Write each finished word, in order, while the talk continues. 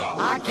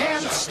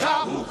can't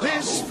stop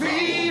this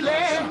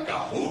feeling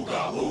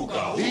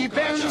deep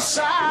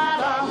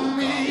inside of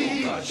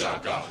me.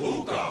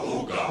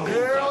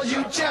 Girl,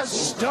 you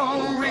just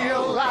don't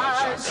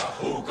realize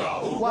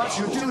what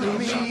you do to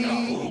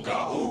me.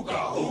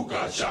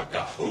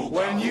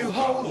 When you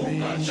hold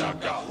me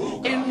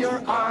in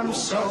your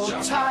arms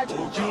so tight,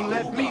 you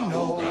let me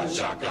know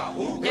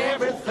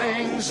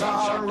everything's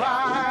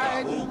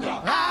alright.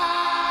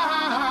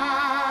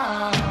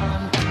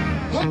 I'm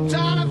hooked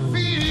on a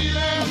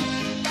feeling,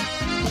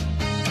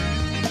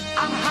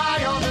 I'm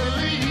high on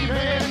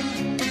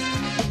believing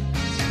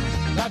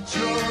that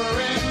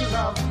you're in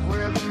love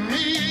with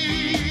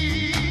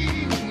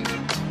me.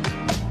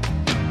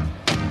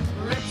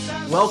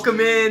 Welcome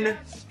in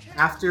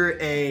after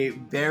a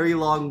very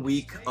long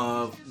week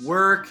of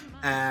work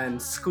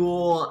and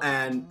school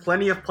and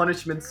plenty of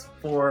punishments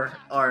for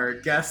our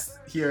guests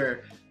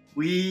here.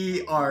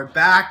 We are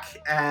back,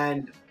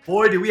 and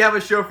boy, do we have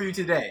a show for you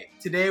today.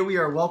 Today we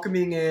are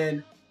welcoming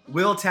in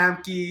Will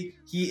Tampke.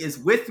 He is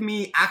with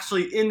me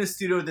actually in the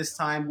studio this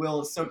time.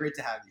 Will, it's so great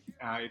to have you.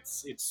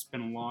 It's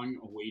been a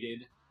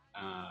long-awaited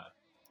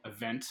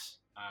event,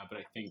 but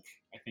I think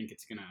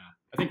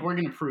we're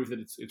gonna prove that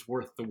it's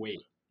worth the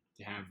wait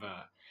to have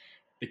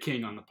the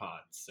king on the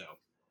pod. So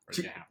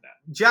we're gonna have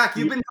that. Jack,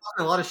 you've been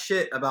talking a lot of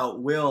shit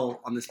about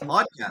Will on this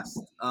podcast.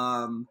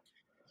 Do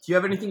you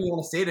have anything you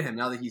want to say to him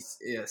now that he's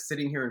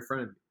sitting here in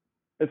front of you?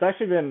 It's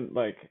actually been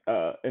like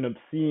an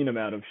obscene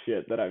amount of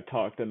shit that I've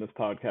talked in this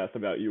podcast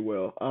about you,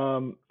 Will.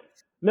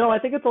 No, I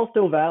think it's all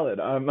still valid.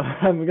 I'm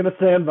gonna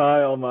stand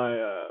by all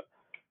my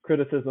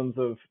criticisms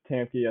of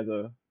Tampke as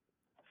a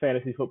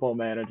fantasy football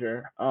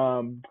manager.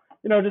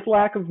 Just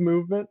lack of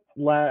movement,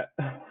 lack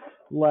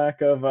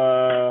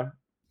of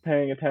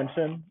paying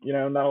attention.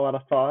 Not a lot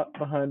of thought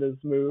behind his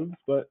moves,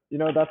 but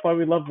that's why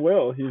we love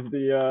Will. He's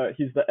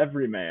the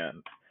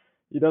everyman.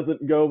 He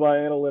doesn't go by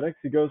analytics.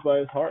 He goes by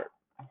his heart.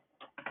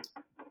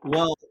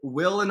 Well,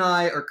 Will and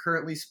I are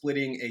currently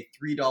splitting a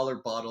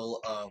 $3 bottle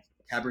of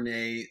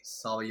Cabernet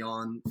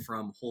Sauvignon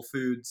from Whole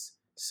Foods.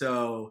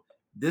 So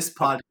this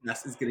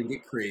podcast is going to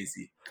get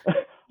crazy.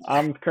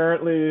 I'm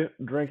currently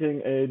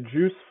drinking a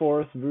Juice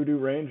Force Voodoo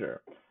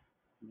Ranger.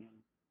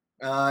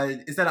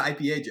 Is that an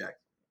IPA, Jack?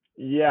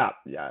 Yes,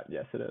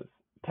 it is.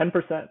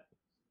 10%.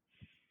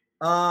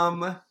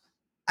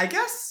 I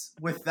guess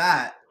with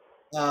that,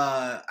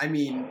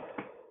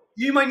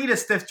 you might need a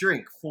stiff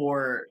drink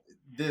for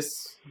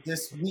this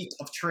week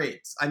of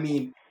trades. I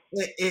mean,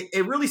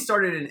 it really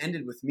started and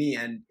ended with me,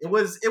 and it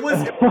was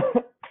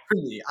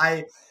really.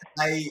 I'm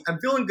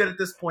feeling good at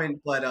this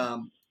point, but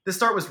the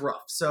start was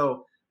rough.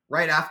 So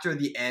right after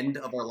the end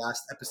of our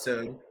last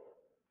episode,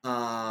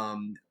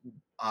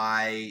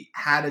 I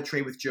had a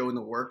trade with Joe in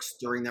the works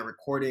during that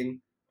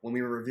recording. When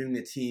we were reviewing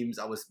the teams,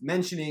 I was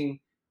mentioning,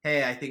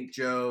 hey, I think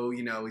Joe,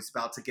 he's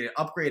about to get an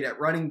upgrade at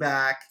running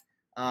back.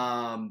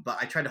 But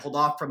I tried to hold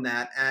off from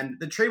that, and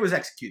the trade was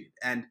executed.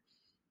 And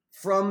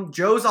from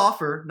Joe's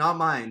offer, not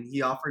mine,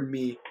 he offered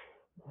me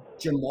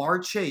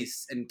Jamar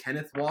Chase and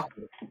Kenneth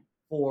Walker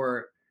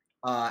for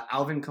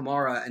Alvin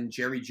Kamara and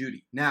Jerry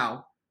Jeudy.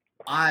 Now,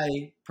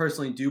 I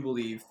personally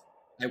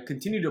I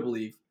continue to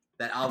believe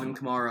that Alvin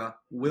Kamara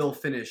will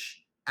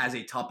finish as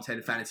a top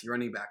 10 fantasy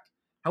running back.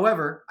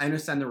 However, I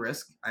understand the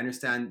risk. I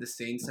understand the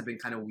Saints have been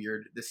kind of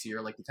weird this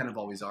year, like they kind of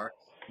always are,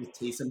 with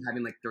Taysom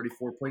having like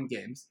 34-point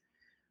games.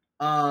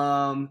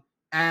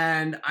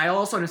 And I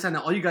also understand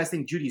that all you guys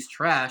think Judy's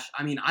trash.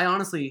 I mean, I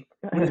honestly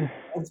would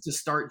love to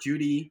start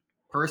Judy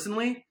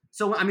personally.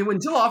 So, when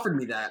Joe offered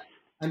me that,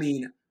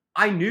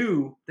 I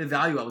knew the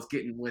value I was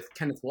getting with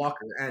Kenneth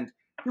Walker, and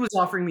he was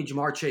offering me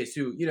Jamar Chase,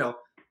 who,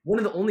 one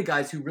of the only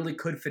guys who really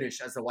could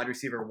finish as the wide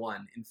receiver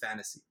 1 in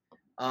fantasy.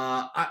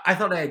 I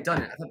thought I had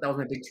done it. I thought that was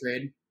my big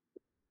trade.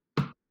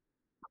 I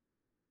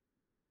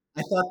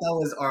thought that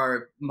was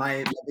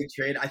my big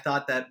trade. I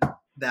thought that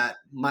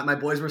my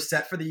boys were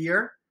set for the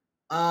year.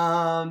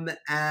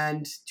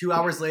 And 2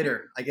 hours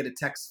later, I get a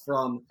text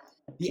from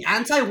the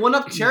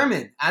anti-one-up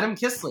chairman, Adam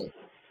Kistler,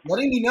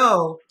 letting me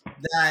know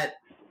that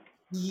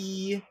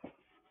he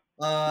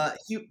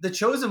the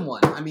chosen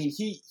one.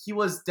 He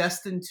was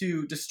destined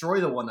to destroy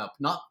the one-up,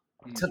 not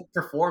to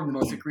perform the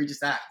most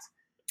egregious act.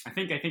 I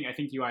think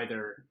you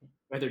either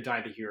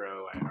die the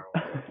hero or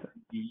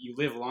you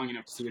live long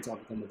enough to see yourself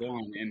become the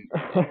villain, and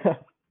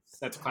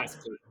that's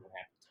classically what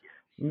happened here.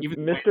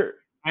 Even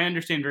I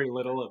understand very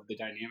little of the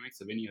dynamics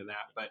of any of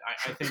that, but I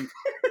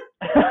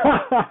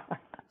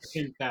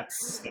think that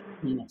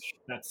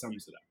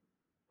sums it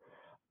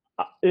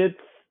up. It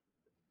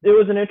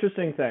was an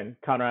interesting thing,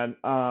 Conrad.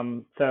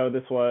 So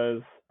this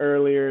was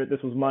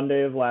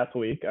Monday of last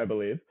week, I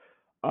believe.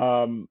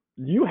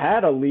 You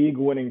had a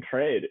league-winning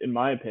trade, in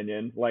my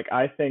opinion. Like,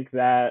 I think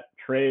that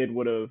trade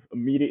would have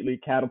immediately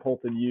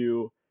catapulted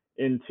you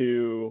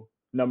into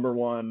number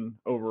 1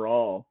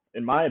 overall,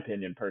 in my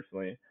opinion,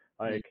 personally.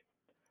 Like,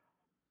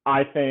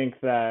 I think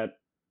that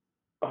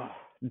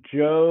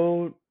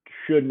Joe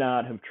should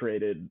not have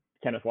traded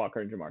Kenneth Walker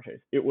and Jamar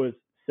Chase. It was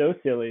so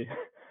silly.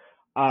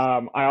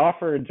 I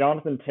offered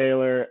Jonathan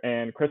Taylor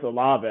and Chris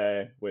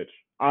Olave, which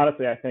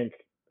honestly, I think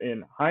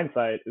in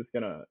hindsight he's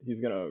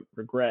gonna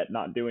regret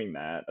not doing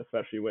that,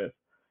 especially with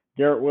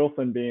Garrett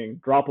Wilson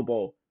being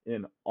droppable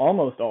in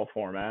almost all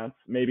formats.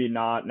 Maybe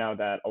not now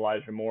that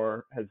Elijah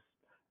Moore has,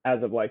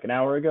 as of like an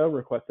hour ago,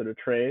 requested a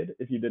trade.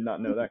 If you did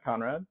not know that,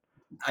 Conrad,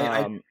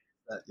 I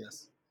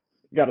yes.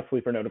 got a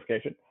sleeper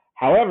notification.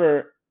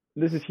 However,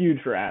 this is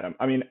huge for Adam.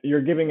 I mean,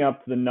 you're giving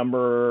up the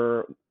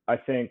number. I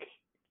think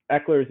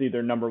Eckler is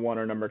either number 1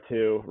 or number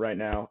 2 right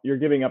now. You're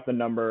giving up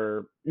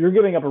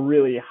a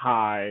really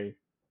high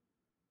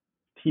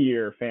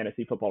tier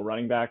fantasy football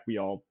running back. We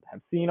all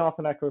have seen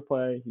Austin Eckler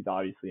play. He's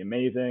obviously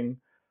amazing.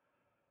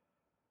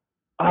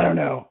 I don't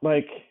know.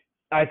 Like,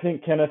 I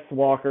think Kenneth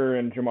Walker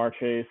and Jamar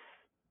Chase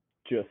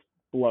just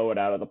blow it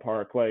out of the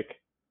park. Like,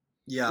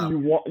 Yeah. you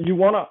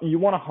want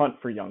to hunt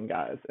for young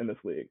guys in this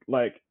league.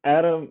 Like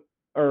Adam,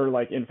 or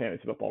like in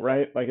fantasy football,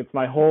 right? Like, it's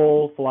my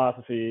whole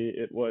philosophy.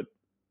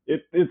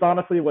 It's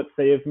honestly what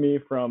saved me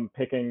from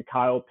picking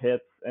Kyle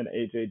Pitts and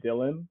AJ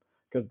Dillon,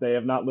 because they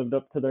have not lived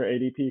up to their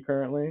ADP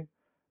currently.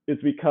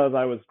 It's because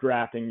I was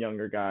drafting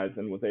younger guys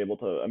and was able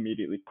to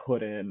immediately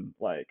put in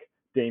like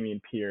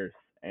Dameon Pierce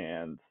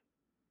and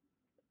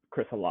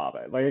Chris Olave.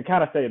 Like, it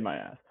kind of saved my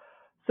ass.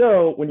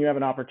 So when you have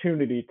an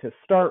opportunity to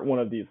start one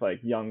of these like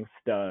young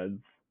studs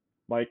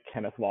like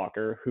Kenneth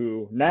Walker,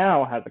 who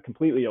now has a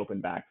completely open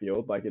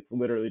backfield, like it's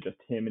literally just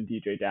him and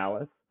DJ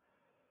Dallas.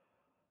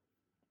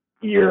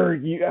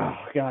 Oh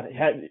god,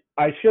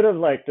 I should have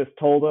like just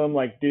told him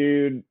like,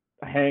 dude,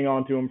 hang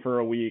on to him for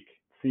a week,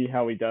 see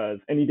how he does,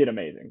 and he did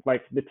amazing.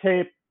 Like the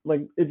tape,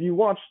 like if you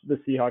watched the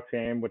Seahawks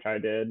game, which I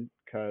did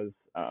because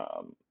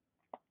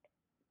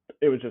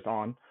it was just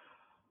on,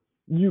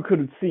 you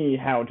could see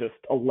how just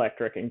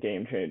electric and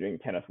game-changing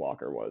Kenneth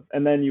Walker was.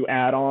 And then you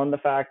add on the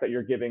fact that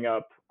you're giving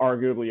up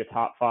arguably a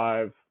top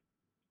five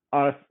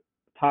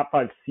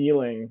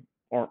ceiling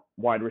or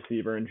wide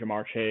receiver in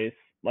Jamar Chase.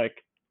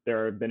 Like,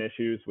 there have been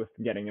issues with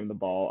getting him the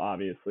ball,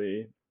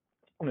 obviously,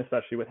 and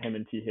especially with him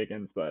and T.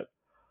 Higgins. But,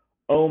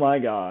 oh my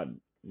God,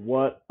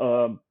 what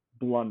a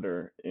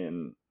blunder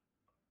in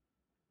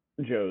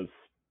Joe's.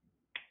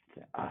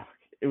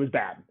 It was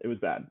bad.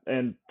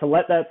 And to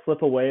let that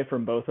slip away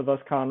from both of us,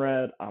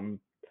 Conrad,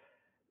 I'm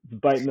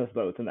biting us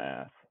both in the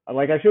ass.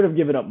 Like, I should have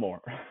given up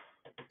more.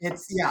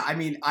 I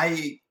mean,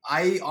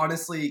 I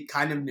honestly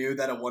kind of knew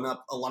that a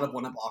lot of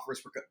one-up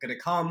offers were going to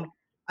come.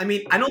 I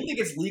mean, I don't think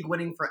it's league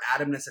winning for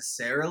Adam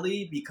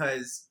necessarily,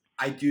 because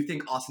I do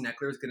think Austin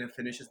Eckler is going to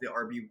finish as the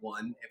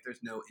RB1 if there's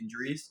no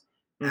injuries.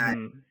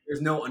 And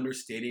there's no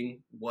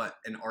understating what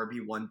an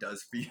RB1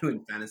 does for you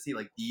in fantasy,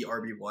 like the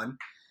RB1.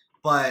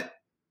 But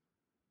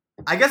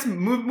I guess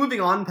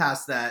moving on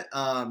past that,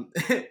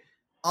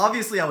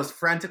 obviously I was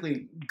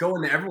frantically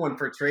going to everyone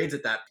for trades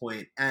at that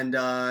point. And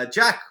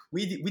Jack,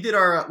 we did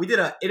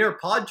a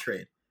inter-pod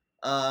trade.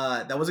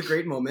 That was a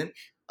great moment.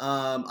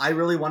 I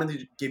really wanted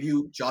to give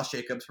you Josh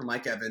Jacobs for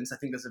Mike Evans. I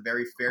think that's a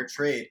very fair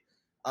trade.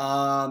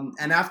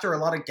 And after a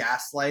lot of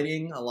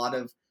gaslighting, a lot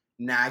of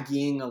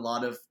nagging, a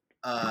lot of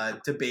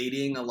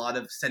debating, a lot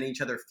of sending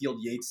each other Field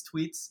Yates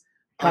tweets.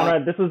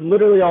 Conrad, this was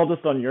literally all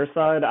just on your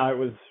side. I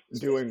was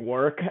doing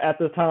work at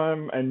the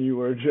time, and you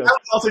were just... I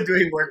was also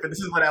doing work, but this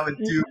is what I would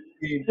do.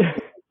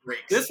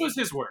 This was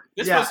his work.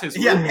 Yeah.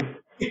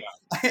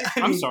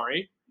 I'm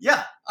sorry.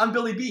 Yeah, I'm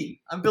Billy Bean.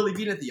 I'm Billy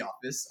Bean at the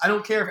office. I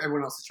don't care if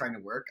everyone else is trying to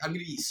work. I'm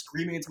going to be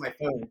screaming into my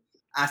phone,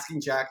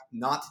 asking Jack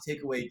not to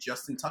take away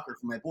Justin Tucker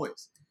from my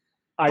boys.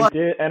 I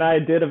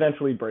did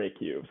eventually break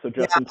you. So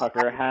Justin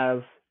Tucker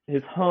has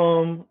his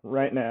home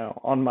right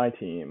now on my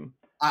team.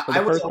 For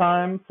the first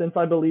time since,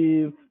 I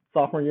believe,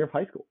 sophomore year of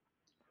high school.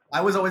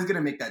 I was always going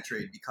to make that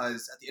trade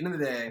because at the end of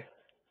the day,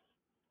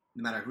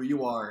 no matter who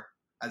you are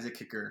as a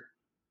kicker,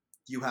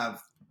 you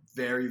have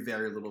very,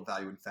 very little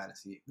value in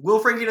fantasy. Will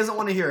Frankie doesn't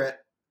want to hear it.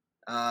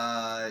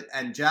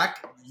 And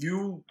Jack,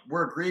 you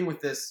were agreeing with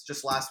this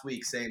just last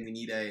week, saying we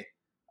need a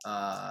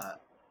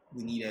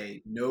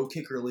no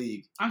kicker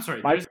league. I'm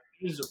sorry.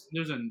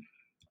 There's an...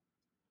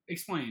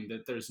 Explain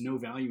that there's no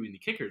value in the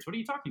kickers. What are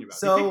you talking about?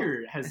 The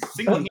kicker has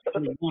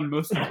single-handedly won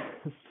most of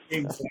the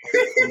games.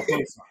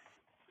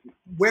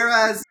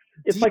 Whereas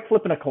it's like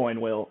flipping a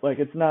coin, Will. Like,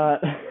 it's not.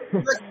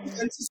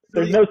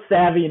 There's no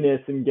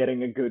savviness in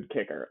getting a good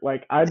kicker.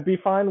 Like, I'd be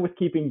fine with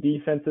keeping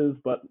defenses,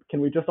 but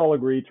can we just all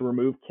agree to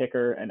remove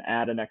kicker and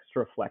add an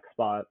extra flex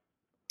spot?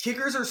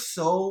 Kickers are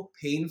so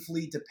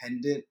painfully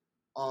dependent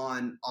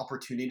on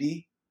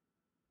opportunity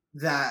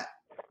that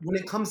when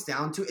it comes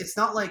down to it's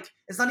not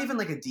even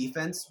like a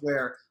defense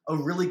where a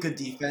really good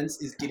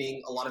defense is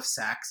getting a lot of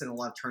sacks and a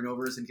lot of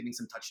turnovers and getting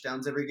some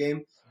touchdowns every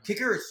game.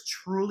 Kicker is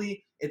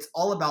truly, it's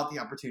all about the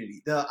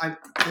opportunity. The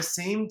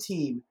same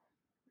team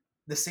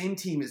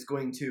is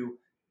going to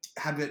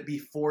have it be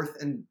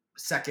 4th and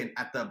 2nd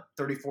at the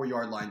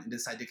 34-yard line and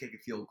decide to kick a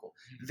field goal.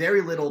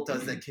 Very little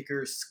does that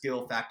kicker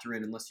skill factor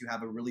in unless you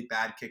have a really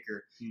bad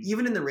kicker.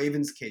 Even in the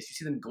Ravens case, you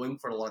see them going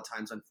for it a lot of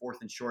times on 4th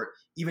and short,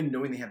 even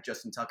knowing they have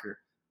Justin Tucker.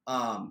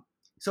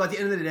 So at the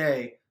end of the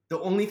day, the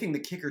only thing the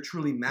kicker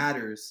truly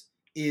matters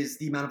is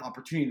the amount of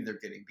opportunity they're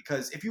getting.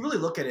 Because if you really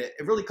look at it,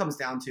 it really comes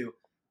down to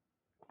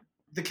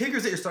the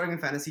kickers that you're starting in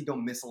fantasy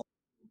don't miss a lot.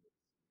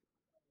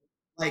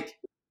 Like,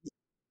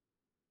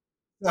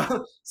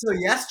 so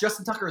yes,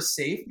 Justin Tucker is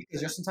safe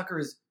because Justin Tucker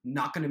is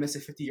not going to miss a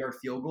 50-yard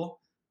field goal.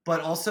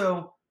 But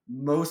also,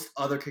 most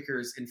other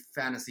kickers in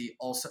fantasy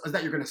also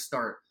that you're going to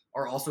start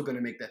are also going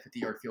to make that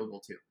 50-yard field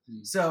goal too.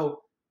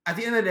 So at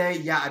the end of the day,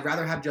 yeah, I'd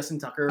rather have Justin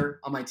Tucker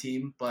on my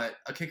team, but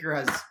a kicker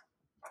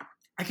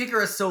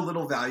has so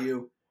little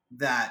value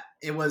that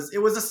it was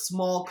a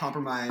small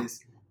compromise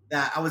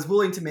that I was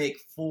willing to make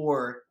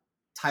for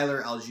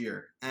Tyler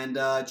Algier. And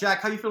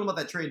Jack, how you feeling about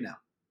that trade now?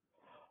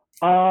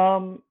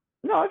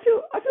 No, I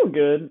feel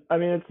good. I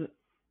mean, it's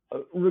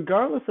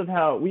regardless of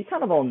how we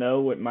kind of all know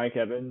what Mike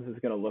Evans is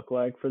going to look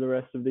like for the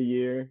rest of the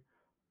year.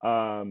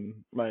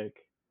 Like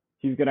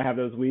he's going to have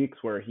those weeks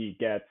where he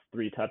gets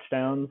 3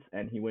 touchdowns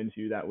and he wins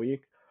you that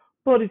week,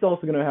 but he's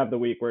also going to have the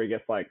week where he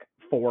gets like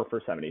 4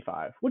 for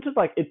 75, which is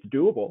like, it's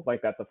doable.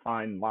 Like that's a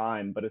fine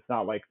line, but it's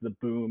not like the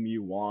boom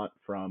you want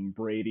from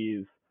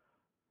Brady's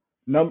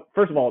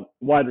first of all,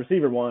 wide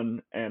receiver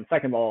one, and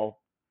second of all,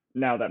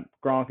 now that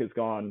Gronk is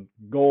gone,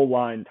 goal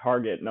line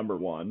target number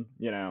 1,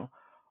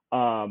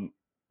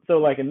 So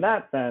like in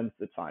that sense,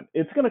 it's fine.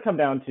 It's going to come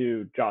down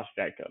to Josh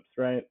Jacobs,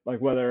 right? Like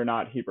whether or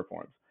not he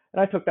performs.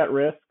 And I took that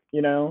risk,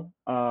 and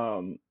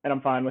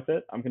I'm fine with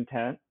it. I'm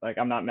content. Like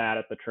I'm not mad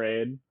at the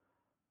trade.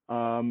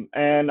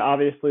 And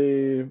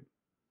obviously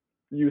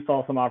you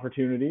saw some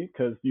opportunity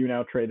because you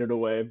now traded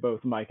away both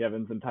Mike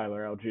Evans and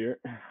Tyler Algier.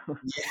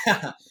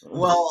 Yeah.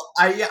 Well,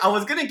 I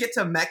was going to get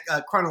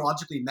to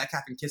chronologically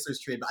Metcalf and Kistler's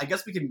trade, but I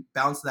guess we can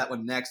bounce that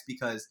one next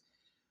because,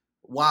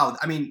 wow,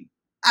 I mean,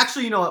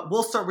 actually, you know what?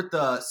 We'll start with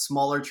the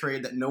smaller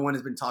trade that no one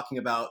has been talking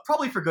about,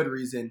 probably for good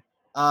reason.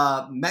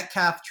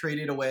 Metcalf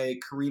traded away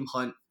Kareem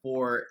Hunt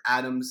for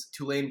Adams'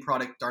 Tulane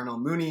product Darnell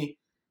Mooney.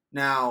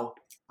 Now,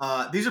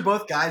 these are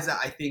both guys that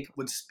I think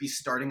would be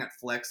starting at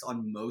flex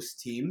on most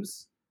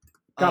teams.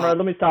 Conrad,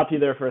 let me stop you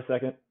there for a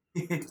second.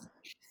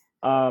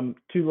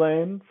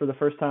 Tulane, for the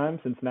first time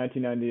since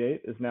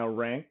 1998, is now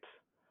ranked.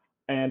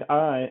 And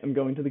I am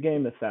going to the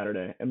game this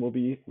Saturday and will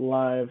be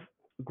live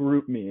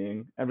group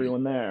meeting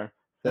everyone there.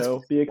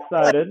 So be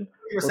excited.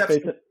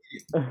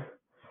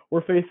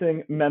 We're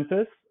facing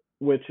Memphis,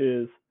 which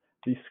is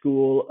the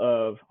school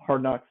of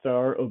Hard Knock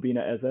star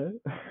Obina Eze.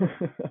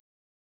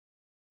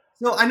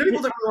 So I know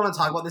people don't really want to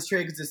talk about this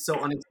trade because it's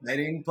so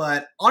unexciting,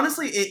 but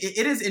honestly,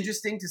 it is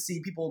interesting to see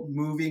people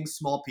moving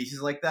small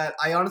pieces like that.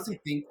 I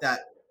honestly think that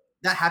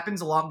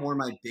happens a lot more in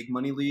my big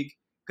money league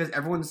because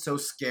everyone's so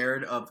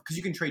scared of – because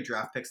you can trade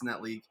draft picks in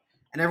that league,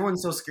 and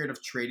everyone's so scared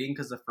of trading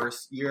because the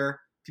first year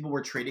people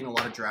were trading a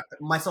lot of draft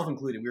 – myself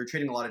included. We were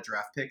trading a lot of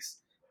draft picks,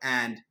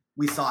 and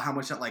we saw how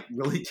much that like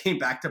really came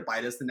back to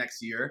bite us the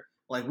next year.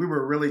 Like we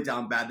were really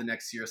down bad the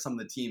next year. Some of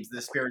the teams, the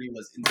disparity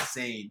was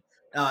insane.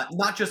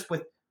 Not just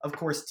with – of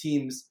course,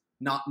 teams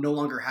no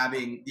longer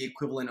having the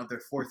equivalent of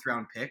their 4th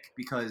round pick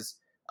because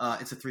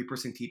it's a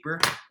 3% keeper,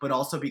 but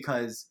also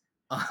because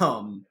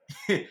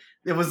it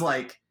was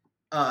like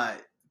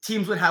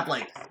teams would have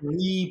like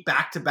 3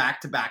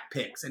 back-to-back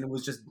picks, and it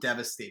was just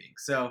devastating.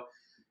 So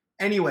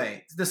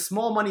anyway, the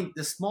small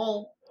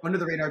under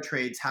the radar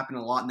trades happen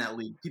a lot in that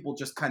league. People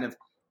just kind of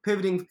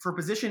pivoting for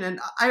position,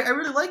 and I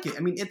really like it. I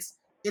mean,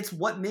 it's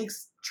what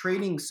makes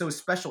trading so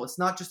special. It's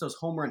not just those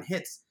home run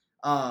hits.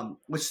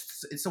 Which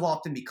it so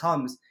often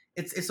becomes.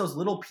 It's those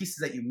little pieces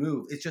that you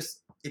move. It's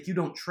just if you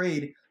don't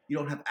trade, you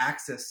don't have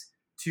access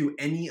to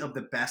any of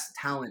the best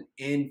talent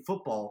in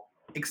football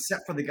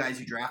except for the guys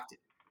you drafted.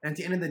 And at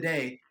the end of the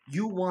day,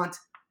 you want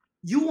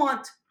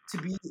to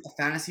be a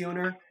fantasy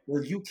owner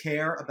where you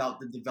care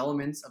about the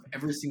developments of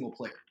every single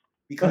player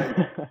because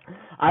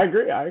I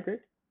agree.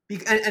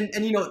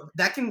 And you know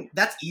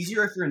that's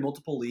easier if you're in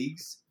multiple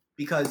leagues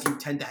because you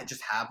tend to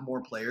just have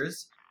more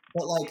players.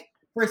 But like.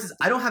 For instance,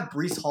 I don't have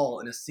Breece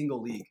Hall in a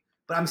single league,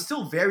 but I'm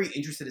still very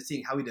interested in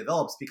seeing how he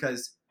develops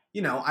because,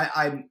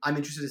 I'm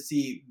interested to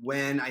see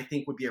when I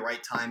think would be a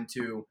right time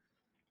to,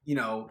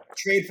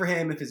 trade for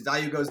him if his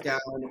value goes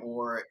down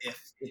or if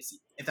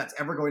that's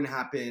ever going to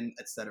happen,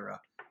 etc.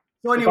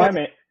 So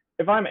anyway,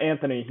 if I'm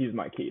Anthony, he's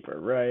my keeper,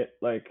 right?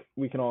 Like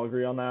we can all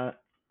agree on that.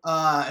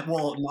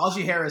 Well,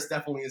 Najee Harris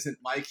definitely isn't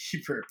my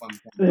keeper if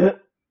I'm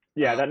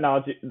Yeah, that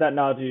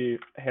Najee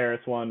Harris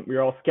one, we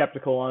were all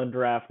skeptical on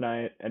draft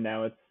night, and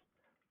now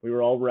we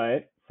were all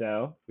right,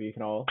 so we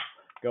can all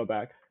go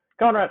back.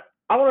 Conrad,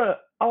 I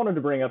wanted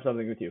to bring up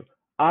something with you.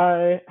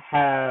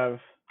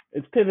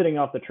 It's pivoting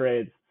off the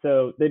trades.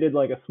 So they did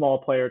like a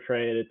small player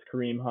trade. It's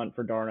Kareem Hunt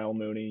for Darnell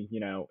Mooney.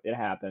 It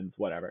happens,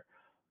 whatever.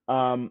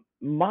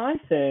 My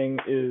thing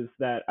is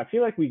that I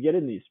feel like we get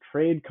in these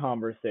trade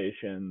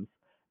conversations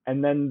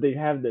and then they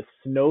have this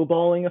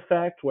snowballing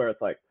effect where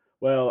it's like,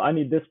 well, I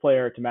need this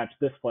player to match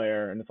this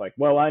player. And it's like,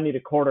 well, I need a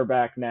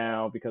quarterback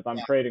now because I'm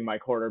trading my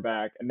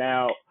quarterback. And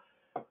now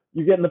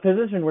you get in the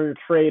position where you're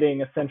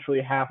trading essentially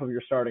half of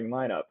your starting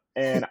lineup.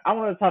 And I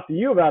want to talk to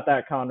you about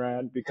that,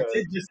 Conrad, because I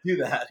did just do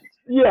that.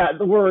 Yeah,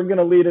 we're going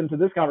to lead into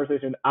this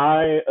conversation.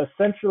 I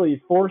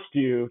essentially forced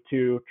you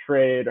to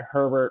trade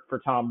Herbert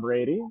for Tom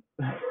Brady.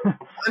 I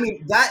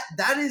mean,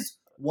 that is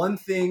one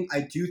thing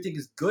I do think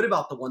is good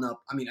about the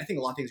 1-up, I mean, I think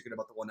a lot of things are good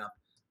about the 1-up.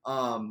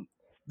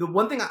 The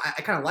one thing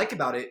I kind of like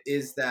about it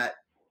is that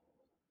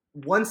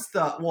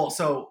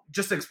so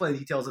just to explain the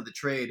details of the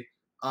trade,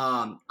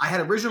 I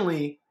had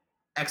originally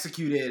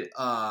executed,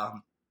 I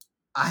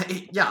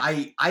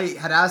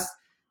had asked,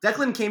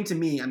 Declan came to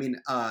me, I mean,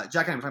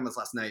 Jack and I were talking about this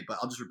last night, but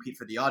I'll just repeat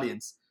for the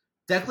audience.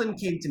 Declan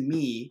came to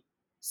me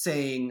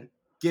saying,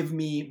 give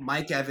me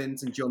Mike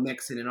Evans and Joe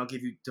Mixon, and I'll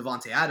give you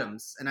Devontae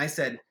Adams. And I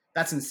said,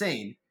 that's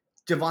insane.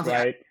 Devontae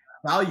Adams'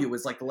 value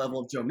is like the level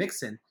of Joe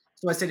Mixon.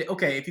 So I said,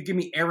 okay, if you give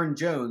me Aaron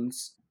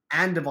Jones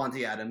and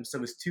Devontae Adams, so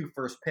his 2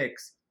 first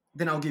picks,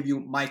 then I'll give you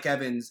Mike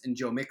Evans and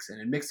Joe Mixon.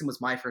 And Mixon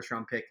was my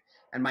first-round pick,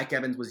 and Mike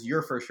Evans was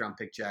your first-round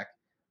pick, Jack.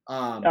 It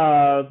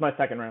was my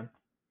second round.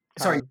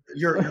 Sorry,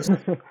 your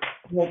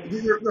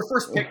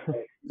first pick.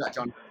 You got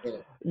John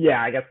Taylor.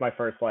 Yeah, I guess my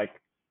first I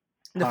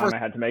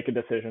had to make a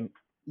decision.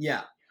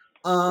 Yeah.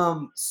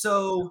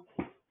 So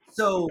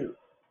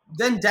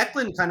then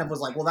Declan kind of was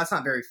like, well, that's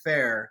not very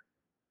fair.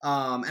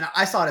 And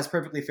I saw it as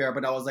perfectly fair,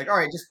 but I was like, all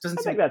right, just doesn't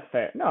seem. I think that's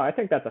fair. No, I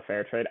think that's a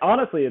fair trade.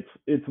 Honestly,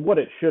 it's what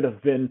it should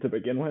have been to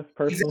begin with,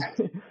 personally.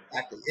 Exactly.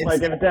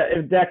 Like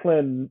if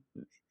Declan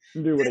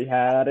knew what he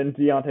had and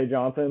Deontay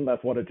Johnson,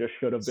 that's what it just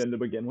should have been to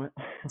begin with.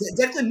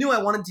 Declan knew I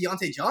wanted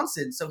Deontay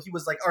Johnson, so he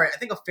was like, all right, I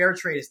think a fair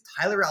trade is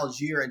Tyler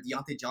Algier and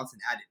Deontay Johnson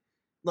added.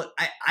 Look,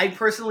 I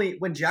personally,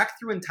 when Jack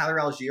threw in Tyler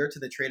Algier to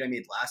the trade I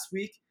made last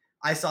week,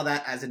 I saw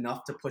that as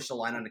enough to push the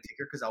line on a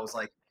kicker because I was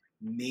like,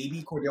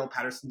 maybe Cordell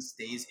Patterson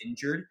stays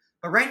injured.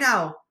 But right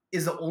now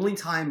is the only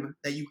time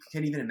that you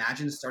can even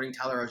imagine starting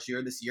Tyler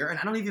Algier this year, and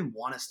I don't even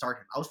want to start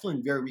him. I was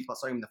feeling very weak about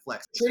starting him in the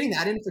flex. Trading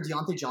that in for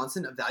Deontay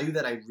Johnson, a value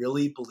that I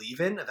really believe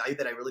in, a value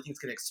that I really think is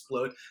going to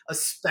explode,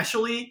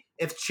 especially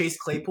if Chase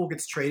Claypool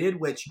gets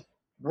traded, which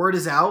word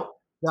is out.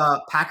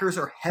 The Packers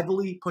are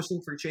heavily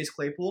pushing for Chase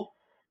Claypool.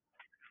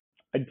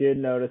 I did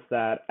notice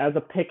that. As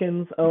a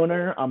Pickens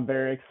owner, I'm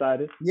very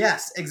excited.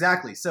 Yes,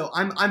 exactly. So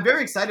I'm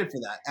very excited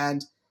for that.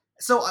 And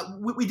so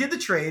we did the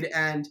trade,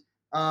 and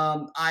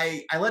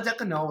I let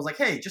Declan know. I was like,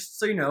 hey, just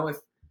so you know, if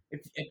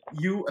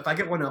I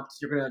get 1-up,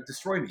 you're gonna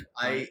destroy me.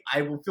 I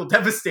will feel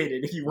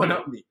devastated if you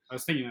 1-up me. I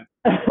was thinking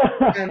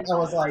that. And I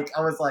was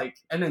like,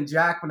 and then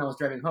Jack, when I was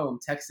driving home,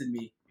 texted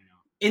me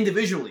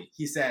individually.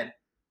 He said,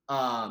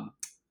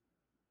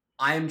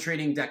 I am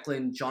trading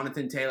Declan,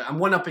 Jonathan Taylor. I'm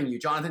 1-upping you,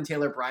 Jonathan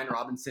Taylor, Brian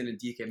Robinson, and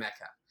DK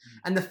Metcalf. Mm-hmm.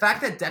 And the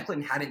fact that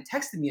Declan hadn't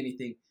texted me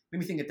anything made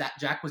me think that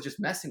Jack was just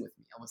messing with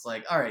me. I was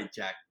like, all right,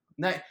 Jack.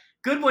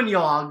 Good one,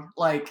 Yog.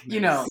 Like,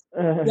 nice.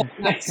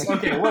 Nice.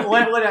 Okay,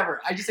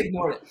 whatever. I just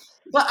ignored it.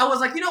 But I was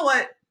like, you know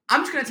what?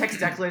 I'm just going to text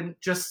Declan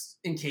just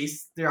in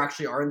case there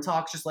actually are in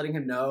talks, just letting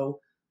him know.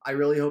 I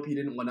really hope he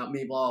didn't 1-up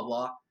me, blah, blah,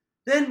 blah.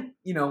 Then,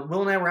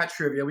 Will and I were at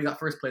trivia. We got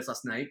first place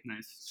last night.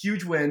 Nice.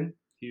 Huge win.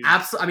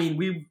 Absolutely. I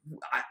mean,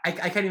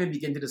 I can't even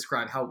begin to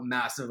describe how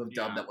massive of a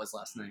dub that was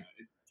last night.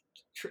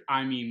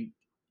 I mean,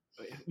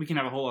 we can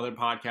have a whole other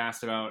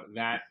podcast about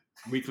that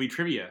weekly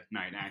trivia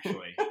night,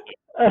 actually.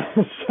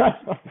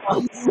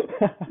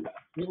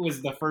 It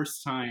was the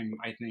first time,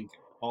 I think,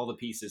 all the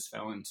pieces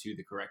fell into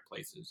the correct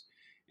places.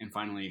 And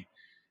finally,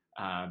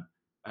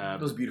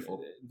 it was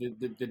beautiful.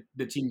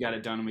 The team got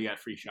it done, and we got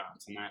free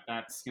shots. And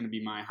that's going to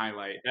be my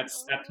highlight.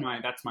 That's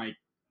my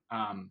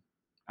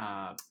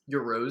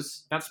your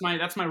rose. That's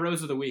my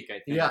rose of the week, I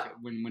think. Yeah.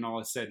 When all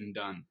is said and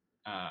done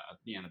at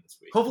the end of this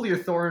week. Hopefully your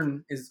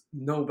thorn is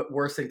no but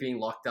worse than being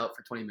locked out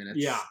for 20 minutes.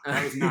 Yeah,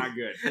 that was not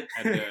good.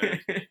 I had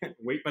to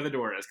wait by the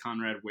door as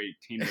Conrad Waite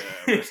came to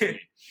rescue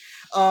me.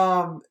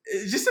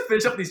 Just to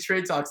finish up these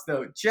trade talks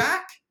though,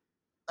 Jack,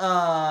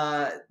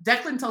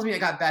 Declan tells me I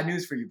got bad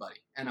news for you, buddy,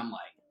 and I'm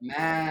like,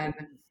 man,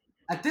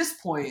 at this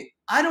point,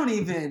 I don't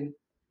even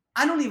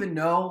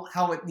know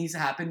how it needs to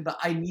happen, but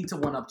I need to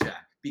 1-up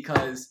Jack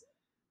because.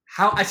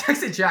 I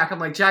texted Jack. I'm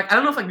like, Jack, I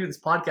don't know if I can do this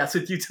podcast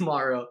with you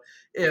tomorrow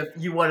if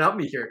you 1-up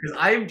me here because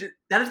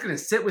that is going to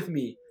sit with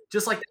me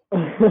just like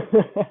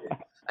that.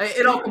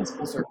 It all comes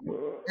full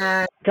circle.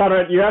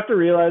 Conrad, you have to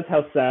realize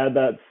how sad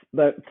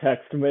that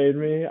text made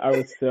me. I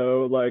was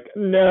so like,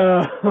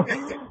 no.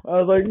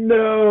 I was like,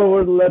 no,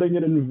 we're letting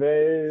it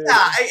invade.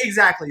 Yeah,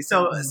 exactly.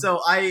 So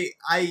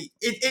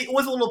it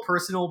was a little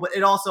personal, but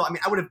it also, I mean,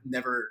 I would have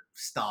never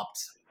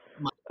stopped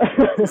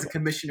as a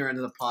commissioner and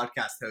as a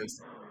podcast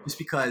host just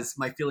because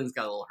my feelings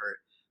got a little hurt.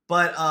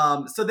 But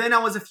so then I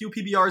was a few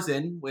PBRs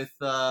in with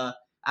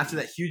after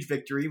that huge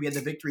victory. We had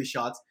the victory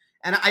shots.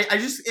 And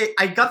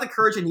I got the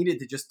courage I needed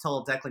to just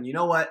tell Declan, you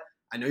know what?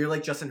 I know you're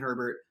like Justin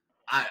Herbert.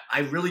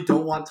 I really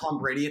don't want Tom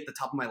Brady at the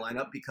top of my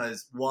lineup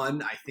because,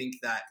 one, I think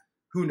that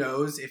who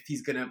knows if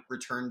he's going to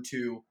return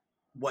to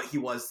what he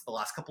was the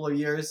last couple of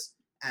years.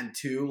 And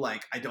two,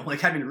 like, I don't like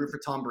having to root for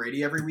Tom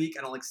Brady every week.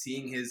 I don't like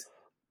seeing his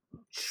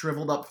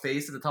shriveled up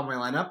face at the top of my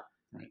lineup.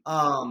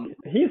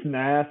 He's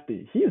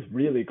nasty. He's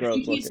really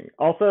gross looking.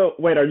 Also,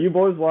 wait, are you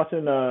boys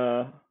watching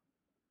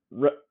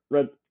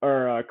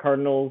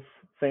Cardinals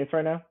Saints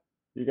right now?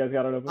 You guys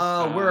got it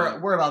open?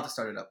 We're about to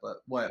start it up, but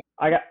what?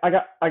 I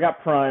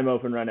got Prime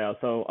open right now,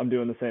 so I'm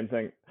doing the same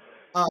thing.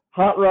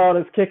 Hot Rod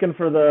is kicking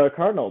for the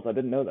Cardinals. I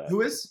didn't know that.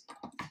 Who is?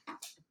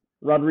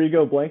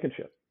 Rodrigo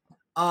Blankenship.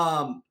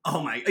 Oh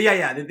my,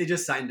 yeah. They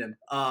just signed him.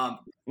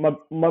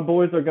 My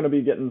boys are gonna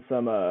be getting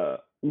some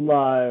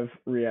live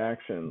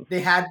reactions. They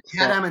had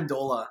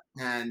Amendola,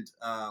 and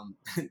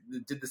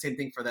did the same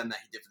thing for them that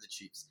he did for the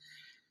Chiefs.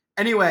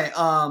 Anyway,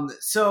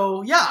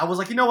 so yeah, I was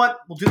like, you know what?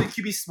 We'll do the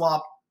QB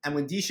swap. And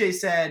when Deshae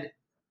said,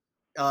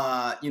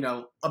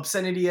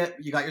 obscenity,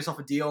 you got yourself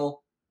a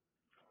deal,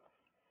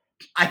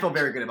 I felt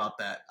very good about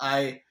that.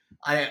 I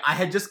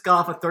had just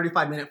got off a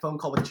 35-minute phone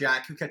call with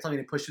Jack, who kept telling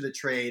me to push through the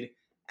trade,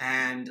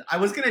 and I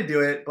was gonna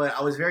do it, but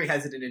I was very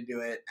hesitant to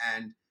do it.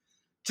 And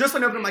just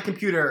when I opened my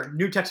computer,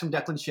 new text from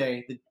Declan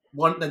Shea, the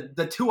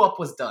 2-up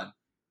was done,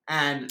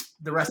 and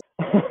the rest.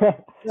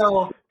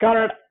 So,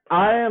 Connor,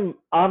 I'm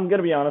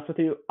gonna be honest with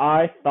you.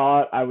 I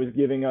thought I was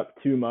giving up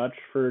too much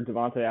for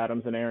Devontae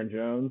Adams and Aaron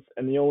Jones,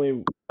 and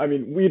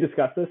we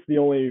discussed this. The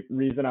only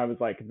reason I was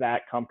like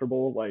that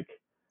comfortable like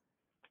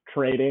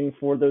trading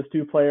for those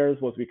two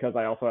players was because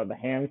I also had the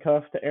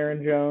handcuff to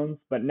Aaron Jones.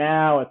 But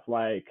now it's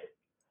like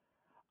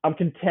I'm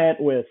content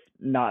with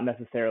not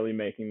necessarily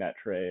making that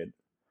trade.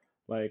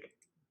 Like,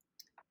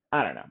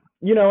 I don't know.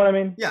 You know what I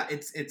mean? Yeah,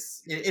 it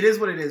is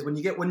what it is. When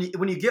you get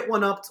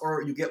one upped,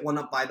 or you get one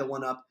up by the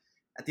one up,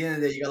 at the end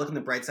of the day, you gotta look on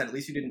the bright side. At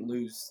least you didn't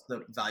lose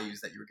the values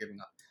that you were giving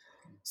up.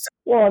 So,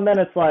 well, and then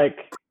it's like,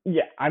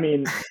 yeah, I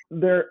mean,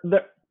 they're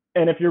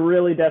and if you're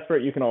really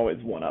desperate, you can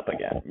always one up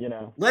again. You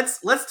know.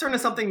 Let's turn to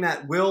something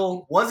that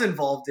Will was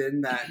involved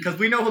in, that because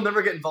we know he'll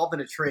never get involved in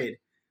a trade.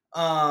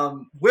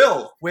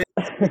 Will with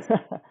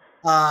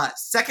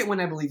second win,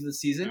 I believe, of the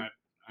season.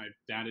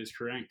 That is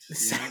correct.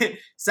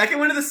 Second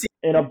win of the season.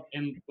 In a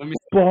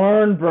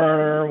barn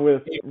burner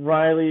with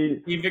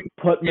Riley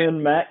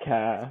Putman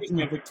Metcalf.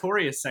 A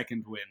victorious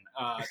second win.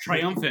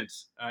 Triumphant,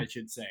 I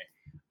should say.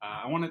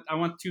 I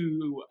want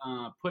to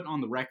put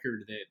on the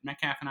record that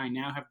Metcalf and I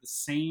now have the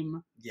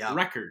same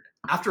record.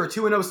 After a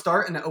 2-0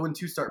 start and an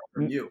 0-2 start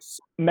from you.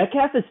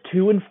 Metcalf is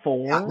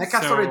 2-4? Yeah,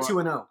 Metcalf started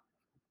 2-0.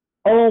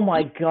 Oh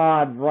my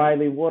God,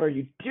 Riley, what are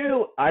you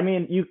doing? I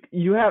mean,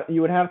 you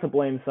would have to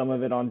blame some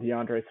of it on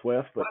DeAndre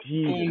Swift, but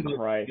Jesus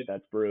Christ,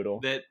 that's brutal.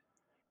 That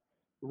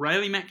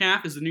Riley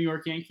Metcalf is the New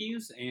York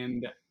Yankees,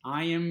 and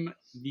I am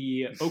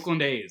the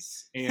Oakland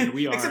A's, and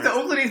we are. Except the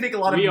Oakland A's make a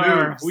lot of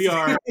moves. We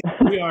are.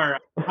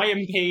 I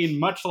am paying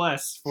much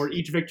less for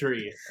each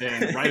victory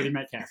than Riley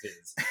Metcalf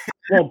is.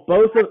 Well,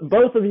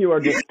 both of you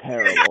are just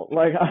terrible.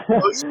 Like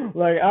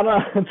I'm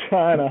not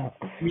trying to.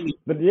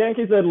 But the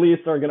Yankees at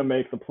least are going to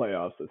make the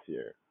playoffs this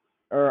year.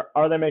 Or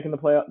are they making the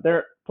playoffs?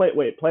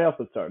 Playoffs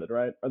have started,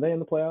 right? Are they in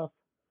the playoffs?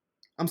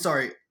 I'm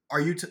sorry.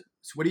 Are you?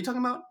 What are you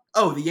talking about?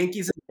 Oh, the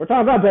Yankees. We're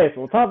talking about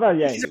baseball. We're talking about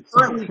Yankees. He's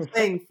currently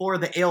playing for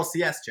the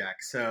ALCS,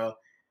 Jack. So,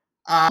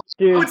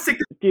 dude, I would stick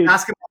to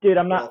basketball. Dude,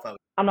 I'm not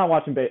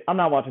watching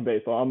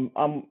baseball.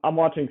 I'm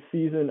watching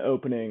season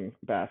opening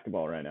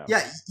basketball right now.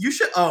 Yeah, you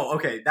should. Oh,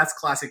 okay, that's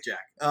classic Jack.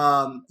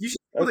 You should.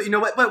 You know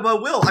what? But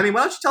Will, I mean,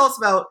 why don't you tell us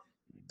about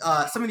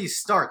some of these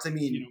starts? I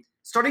mean,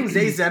 starting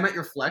Zay Zem at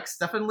your flex,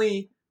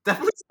 definitely.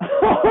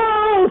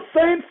 Oh,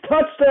 Saints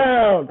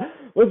touchdown!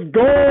 Let's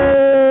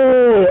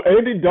go!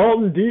 Andy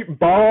Dalton deep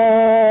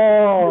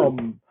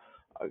bomb.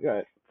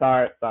 Okay,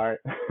 sorry.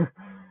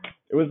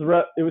 It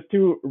was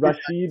to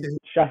Rashid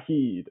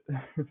Shaheed.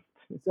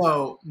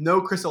 So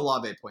no Chris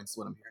Olave points. Is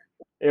what I'm hearing.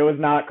 It was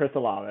not Chris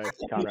Olave.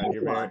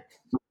 Conrad,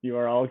 you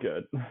are all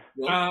good.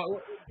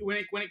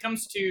 When it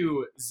comes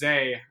to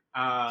Zay,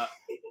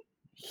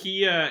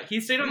 he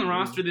stayed on the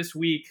roster this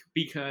week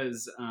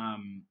because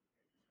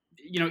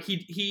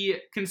he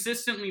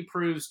consistently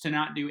proves to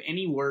not do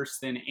any worse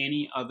than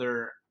any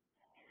other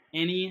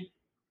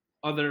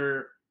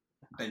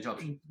bench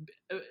option.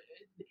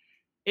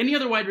 Any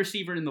other wide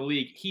receiver in the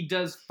league. He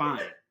does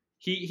fine.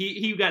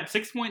 He got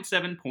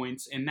 6.7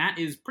 points, and that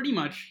is pretty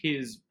much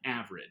his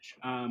average.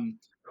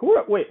 Who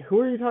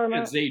are you talking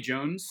about? Zay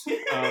Jones.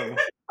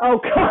 Oh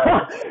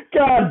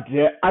God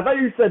damn! I thought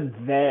you said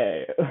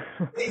they.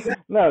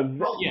 No,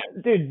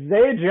 dude,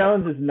 Zay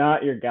Jones is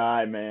not your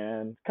guy,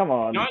 man. Come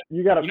on,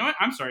 you gotta. You know what?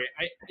 I'm sorry.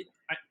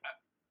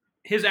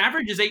 His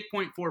average is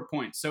 8.4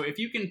 points. So if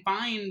you can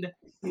find,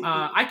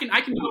 I can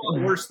do a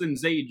lot worse than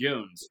Zay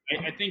Jones.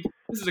 I think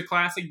this is a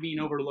classic being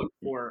overlooked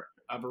for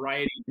a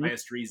variety of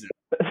biased reasons.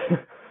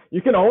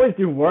 You can always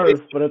do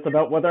worse, but it's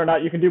about whether or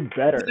not you can do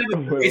better.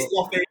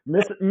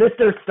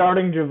 Mr.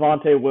 Starting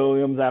Javonte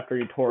Williams after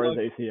he tore his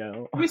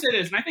ACL. Let me say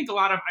this, and I think a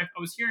lot of I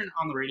was hearing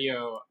on the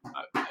radio,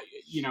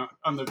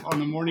 on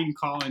the morning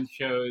call-in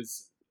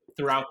shows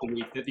throughout the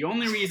week that the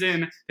only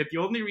reason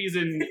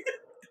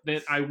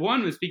that I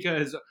won was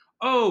because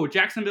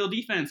Jacksonville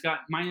defense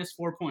got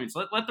 -4 points.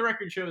 Let the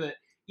record show that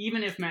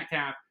even if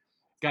Metcalf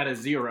got a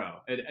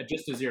 0,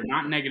 just a 0,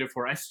 not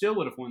 -4, I still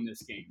would have won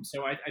this game.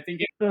 So I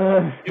think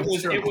it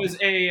was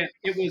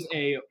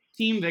a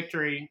team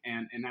victory,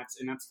 and that's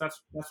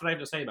what I have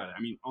to say about it.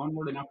 I mean,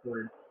 onward and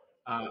upward.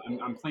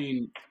 I'm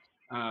playing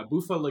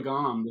Buffa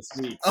Lagom this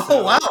week. So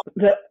oh wow!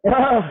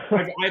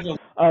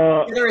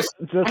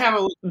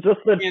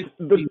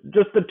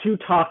 Just the two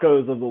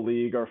tacos of the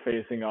league are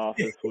facing off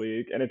this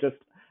week, and it just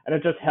And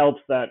it just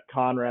helps that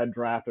Conrad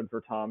drafted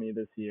for Tommy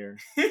this year.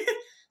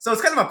 So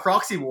it's kind of a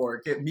proxy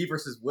war, me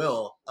versus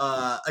Will.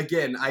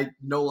 Again, I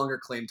no longer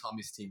claim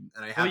Tommy's team,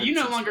 and I haven't. Well, you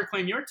no longer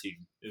claim your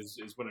team, is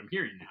what I'm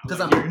hearing now. Because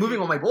I'm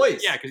moving on my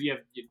boys. Yeah, because you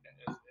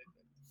have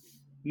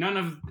none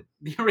of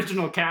the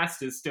original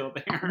cast is still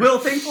there. Will,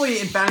 thankfully,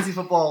 in fantasy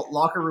football,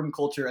 locker room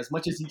culture, as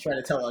much as you try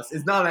to tell us,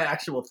 is not an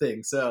actual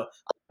thing. So,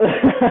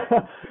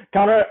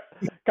 Connor,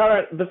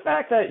 the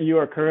fact that you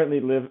are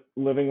currently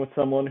living with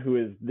someone who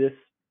is this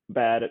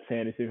bad at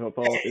fantasy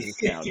football is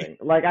astounding.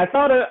 Like, I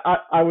thought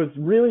I was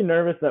really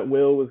nervous that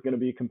Will was going to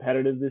be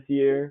competitive this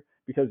year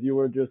because you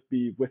would just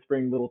be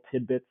whispering little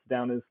tidbits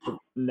down his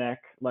neck,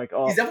 like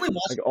all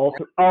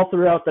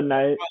throughout the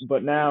night.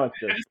 But now it's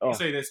just. I just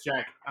say this,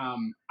 Jack.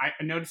 I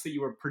noticed that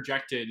you were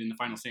projected in the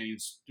final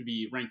standings to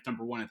be ranked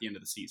number 1 at the end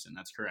of the season.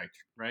 That's correct,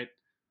 right?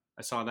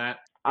 I saw that.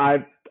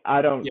 I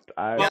don't. Yeah.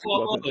 I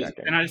wasn't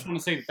checking. And I just want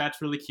to say that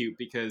that's really cute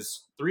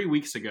because 3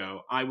 weeks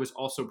ago I was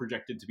also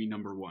projected to be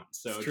number 1.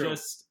 So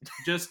just.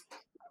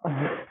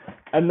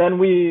 And then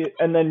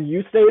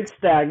you stayed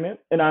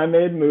stagnant, and I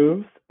made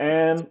moves,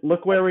 and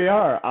look where we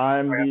are.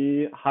 I'm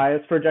the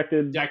highest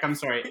projected. Jack, I'm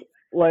sorry.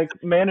 Like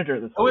manager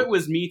this. Oh, it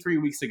was me 3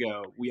 weeks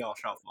ago. We all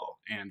shall fall,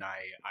 and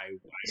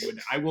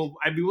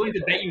I'd be willing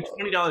to bet you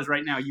 $20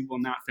 right now. You will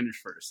not finish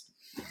first.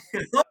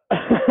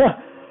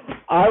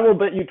 I will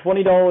bet you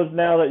 $20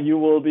 now that you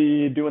will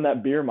be doing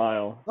that beer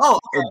mile. Oh,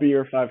 okay. Or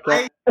beer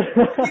 5K.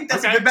 I think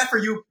that's a good bet for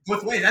you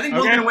both ways. I think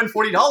we're going to win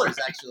 $40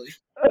 actually.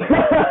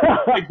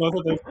 Both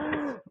of those.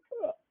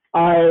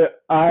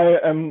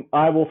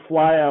 I will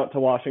fly out to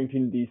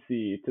Washington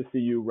D.C. to see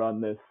you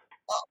run this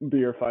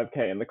beer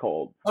 5K in the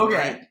cold.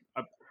 Okay.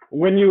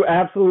 When you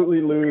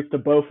absolutely lose to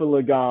Bofa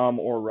Legam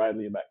or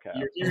Riley Metcalf.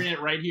 You're hearing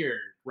it right here,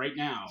 right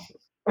now.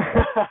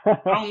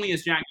 Not only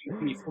is Jack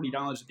going to give me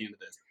 $40 at the end of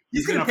this,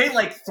 he's going to pay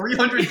like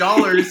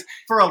 $300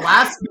 for a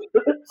last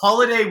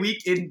holiday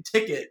weekend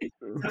ticket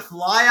to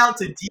fly out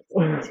to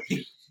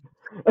D.C.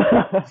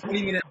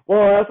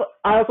 Well,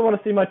 I also want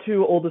to see my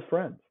 2 oldest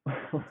friends.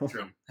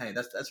 True. Hey,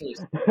 that's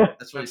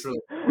really true.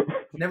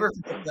 Never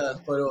forget the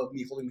photo of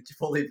me holding the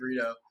Chipotle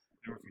burrito.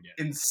 Never forget.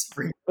 In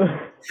spring.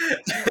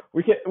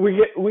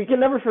 we can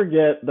never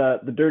forget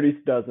that the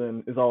Dirtiest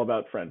Dozen is all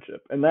about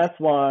friendship, and that's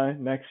why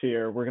next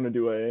year we're gonna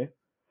do a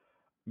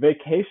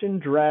vacation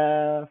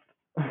draft.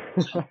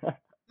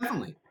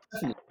 Definitely.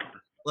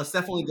 Let's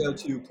definitely go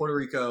to Puerto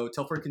Rico.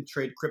 Telford can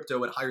trade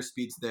crypto at higher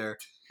speeds there,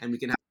 and we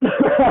can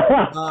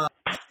have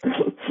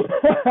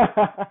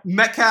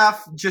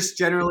Metcalf. Just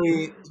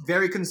generally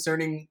very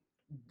concerning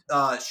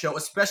show,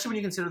 especially when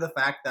you consider the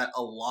fact that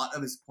a lot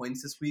of his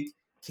points this week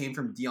came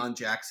from Deion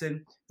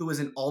Jackson, who was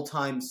an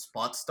all-time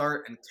spot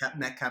start and kept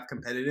Metcalf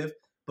competitive,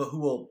 but who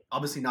will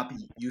obviously not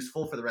be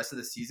useful for the rest of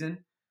the season.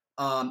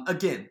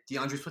 Again,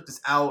 DeAndre Swift is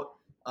out.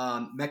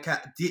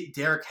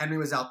 Derrick Henry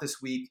was out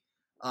this week.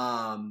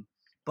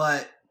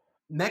 But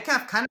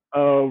Metcalf kind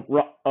of...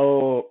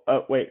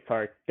 wait,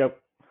 sorry. Go.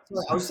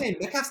 I was saying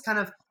Metcalf's kind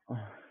of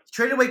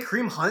traded away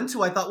Kareem Hunt,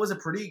 who I thought was a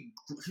pretty...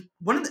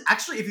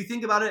 Actually, if you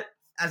think about it,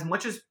 as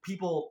much as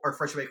people are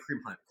frustrated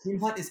by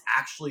Kareem Hunt is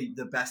actually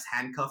the best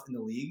handcuff in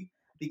the league.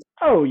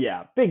 Oh,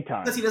 yeah. Big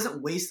time. Because he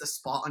doesn't waste a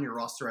spot on your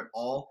roster at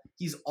all.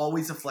 He's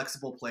always a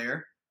flexible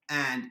player.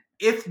 And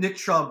if Nick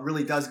Chubb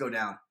really does go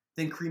down,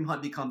 then Kareem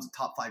Hunt becomes a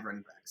top 5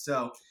 running back.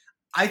 So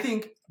I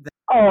think that...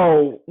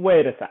 Oh,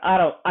 wait a second. I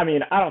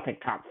don't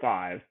think top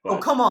 5. But oh,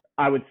 come on.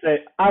 I would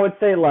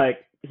say like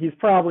he's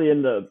probably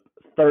in the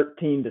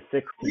 13 to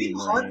 16 Kareem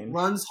Hunt range.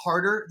 Runs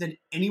harder than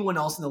anyone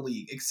else in the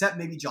league, except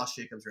maybe Josh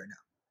Jacobs right now.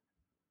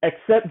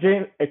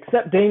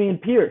 Except Damian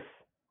Pierce.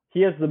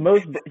 He has the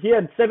most. He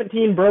had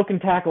 17 broken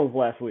tackles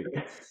last week.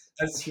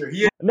 That's true.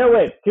 No,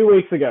 wait, 2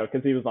 weeks ago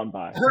because he was on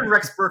bye. I heard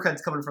Rex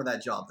Burkhead's coming for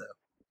that job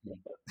though.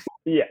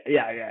 Yeah.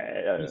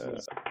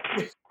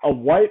 A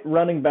white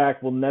running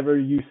back will never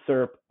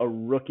usurp a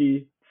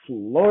rookie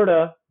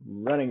Florida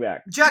running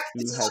back. Jack,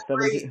 this is a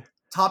great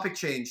topic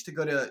change to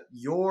go to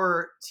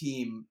your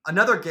team.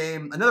 Another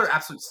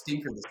absolute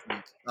stinker this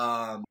week.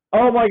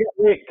 Oh my God!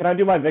 Wait, can I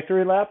do my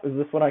victory lap? Is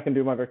this when I can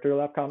do my victory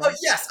lap comment? Oh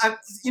yes.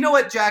 You know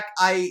what, Jack?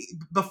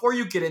 Before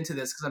you get into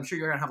this, because I'm sure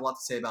you're gonna have a lot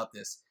to say about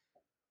this.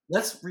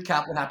 Let's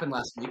recap what happened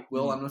last week.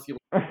 Will, I don't know if you.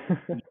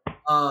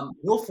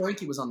 Will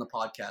Frankie was on the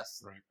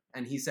podcast, right?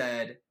 And he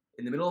said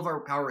in the middle of our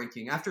power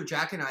ranking, after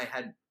Jack and I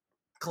had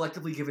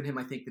collectively given him,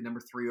 I think, the number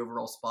 3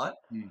 overall spot.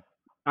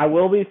 I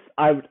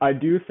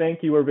do think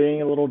you were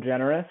being a little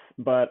generous,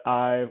 but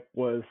I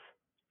was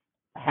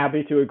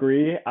happy to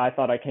agree. I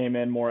thought I came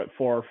in more at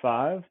 4 or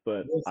 5,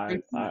 but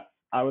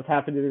I was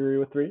happy to agree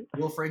with 3.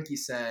 Will Frankie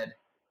said,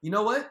 "You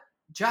know what,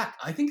 Jack?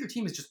 I think your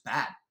team is just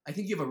bad. I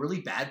think you have a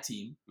really bad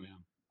team." Yeah.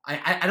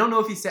 I don't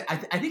know if he said. I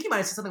think he might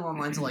have said something along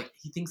the lines of like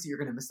he thinks that you're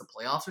going to miss the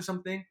playoffs or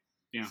something.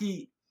 Yeah.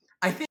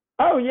 I think.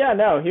 Oh yeah,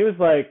 no. He was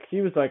like,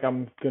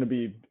 I'm gonna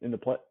be in the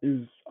play.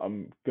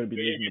 I'm gonna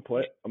be in the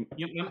play.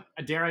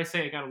 Dare I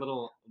say, it got a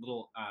little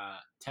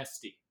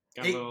testy.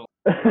 Got a little.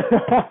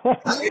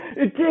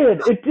 It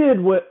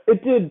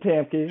did,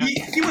 Tampke.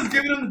 He was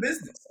giving him the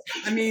business.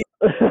 I mean,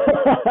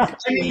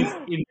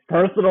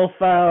 Personal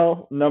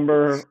foul,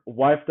 number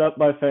wiped up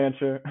by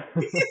Fancher.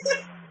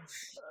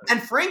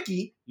 And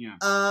Frankie,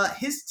 Yeah.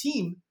 his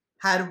team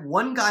had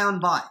one guy on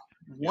bye.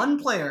 One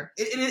player.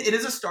 It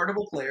is a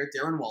startable player,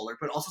 Darren Waller,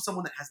 but also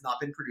someone that has not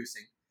been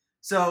producing.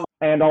 So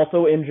And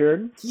also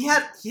injured. he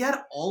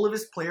had all of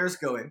his players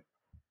going,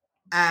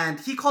 and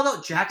he called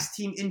out Jack's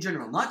team in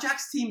general. Not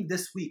Jack's team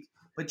this week,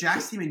 but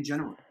Jack's team in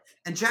general.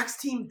 And Jack's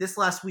team this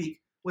last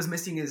week was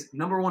missing his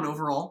number 1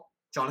 overall,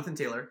 Jonathan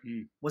Taylor,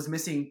 was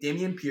missing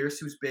Damian Pierce,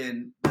 who's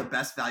been the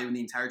best value in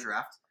the entire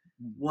draft,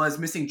 was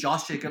missing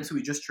Josh Jacobs, who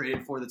he just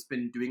traded for, that's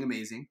been doing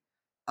amazing,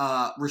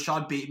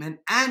 Rashad Bateman,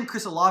 and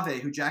Chris Olave,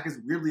 who Jack is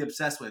weirdly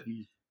obsessed with.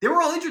 They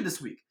were all injured this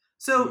week.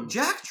 So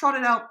Jack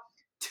trotted out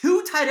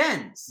 2 tight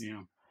ends,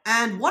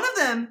 and one of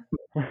them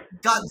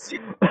got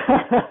 0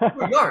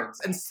 yards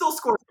and still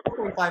scored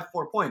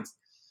 4.54 points.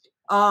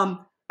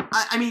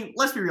 I mean,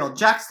 let's be real.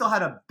 Jack still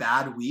had a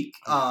bad week.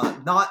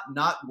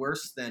 Not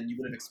worse than you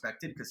would have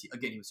expected because, he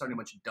was starting a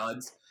bunch of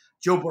duds.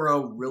 Joe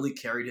Burrow really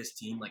carried his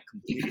team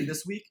completely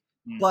this week.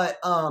 But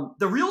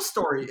the real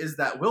story is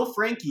that Will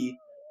Frankie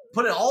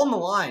put it all on the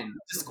line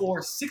to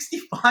score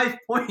 65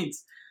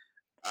 points.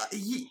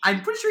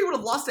 I'm pretty sure he would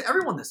have lost to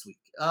everyone this week.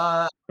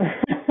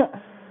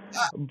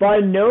 By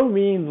no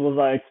means was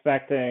I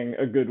expecting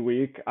a good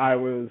week. I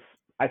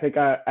think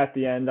at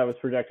the end I was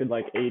projected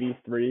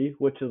 83,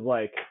 which is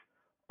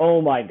oh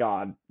my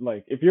god.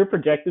 If you're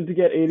projected to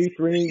get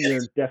 83, you're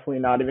definitely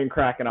not even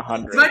cracking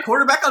 100. Is my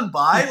quarterback on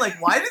bye?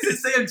 Why does it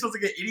say I'm supposed to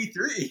get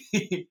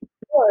 83?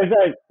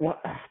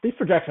 These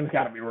projections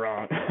got to be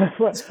wrong.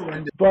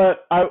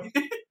 But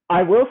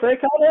I will say,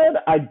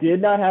 Conrad, I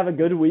did not have a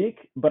good week,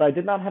 but I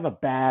did not have a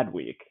bad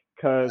week,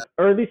 or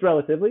at least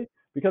relatively,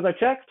 because I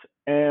checked,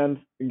 and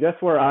guess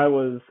where I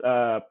was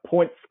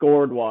points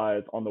scored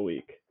wise on the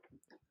week?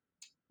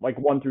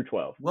 1 through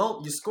 12.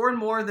 Well, you scored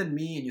more than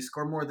me, and you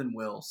scored more than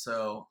Will,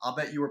 so I'll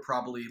bet you were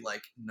probably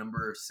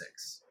number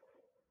 6.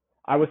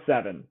 I was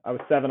 7. I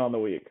was 7 on the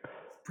week.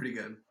 Pretty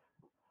good.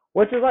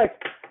 Which is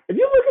if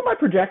you look at my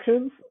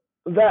projections,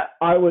 that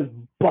I was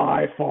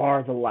by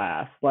far the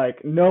last.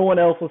 No one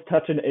else was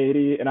touching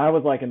 80, and I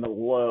was in the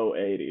low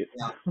 80s.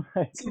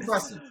 Yeah. It's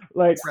impressive.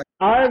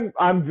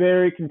 I'm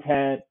very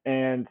content,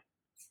 and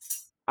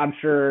I'm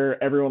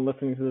sure everyone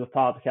listening to this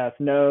podcast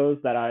knows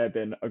that I have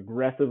been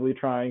aggressively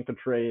trying to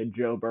trade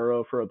Joe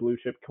Burrow for a blue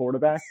chip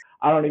quarterback.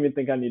 I don't even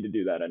think I need to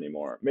do that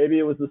anymore. Maybe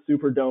it was the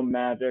Superdome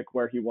magic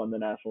where he won the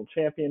national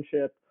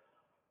championship,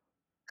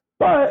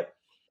 but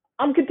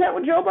I'm content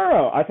with Joe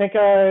Burrow. I think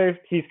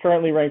he's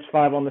currently ranked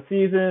 5 on the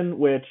season,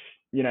 which,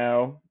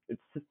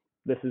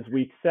 this is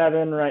week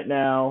 7 right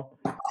now.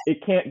 It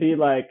can't be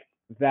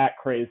that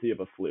crazy of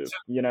a fluke,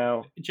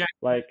 Jack,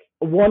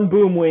 one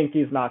boom wink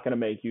is not going to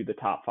make you the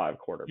top 5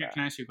 quarterback. Yeah,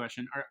 can I ask you a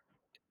question?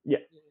 Yeah.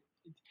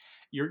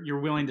 You're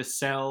willing to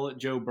sell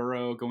Joe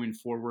Burrow going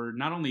forward,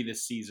 not only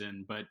this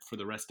season, but for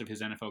the rest of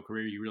his NFL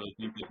career? You really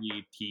think that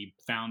he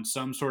found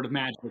some sort of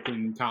magic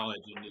in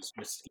college and is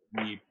just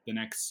going to be the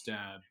next,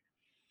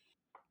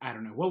 I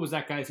don't know, what was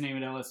that guy's name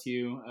at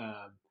LSU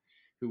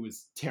who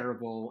was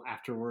terrible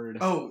afterward?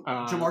 Oh,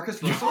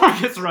 Jamarcus Russell?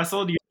 Jamarcus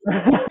Russell.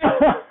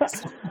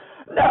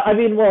 No, I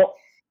mean,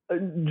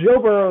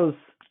 Joe Burrow's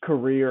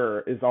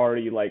career is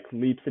already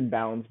leaps and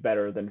bounds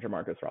better than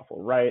Jamarcus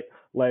Russell, right?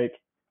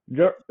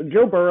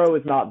 Joe Burrow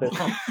is not this.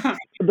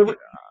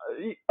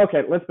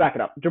 Okay, let's back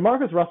it up.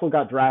 Jamarcus Russell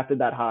got drafted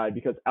that high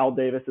because Al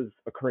Davis is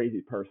a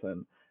crazy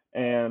person,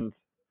 and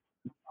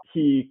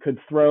he could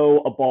throw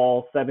a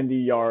ball 70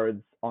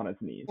 yards on his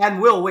knees. And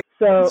Will, wait.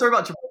 So, sorry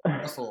about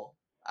Jamarcus Russell.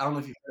 I don't know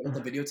if you've heard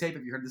the videotape.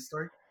 Have you heard this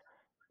story?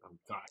 Oh,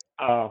 God.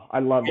 Oh, I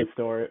love this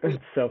story.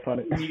 It's so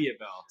funny. Media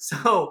bell.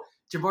 So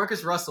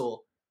Jamarcus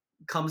Russell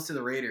comes to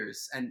the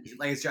Raiders, and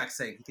as Jack's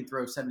saying, he can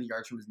throw 70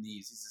 yards from his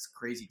knees. He's this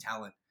crazy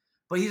talent.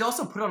 But he's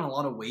also put on a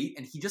lot of weight,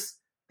 and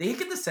they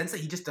get the sense that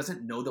he just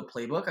doesn't know the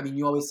playbook. I mean,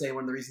 you always say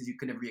one of the reasons you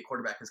could never be a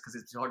quarterback is because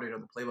it's hard to know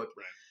the playbook.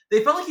 Right.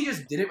 They felt like he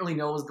just didn't really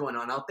know what was going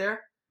on out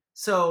there.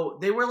 So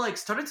they were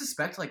started to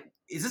suspect,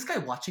 is this guy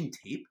watching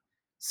tape?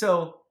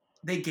 So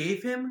they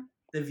gave him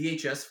the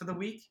VHS for the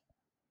week,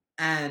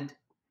 and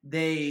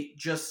it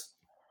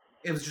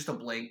was just a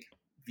blank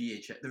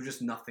VHS. There was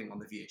just nothing on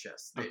the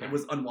VHS. Okay. It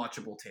was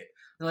unwatchable tape.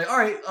 They're like, all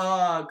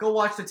right, go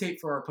watch the tape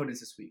for our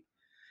opponents this week.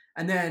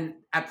 And then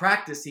at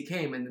practice he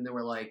came, and then they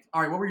were like,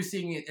 all right, what were you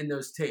seeing in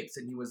those tapes?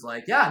 And he was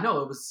like, yeah,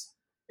 no, it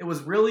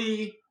was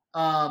really,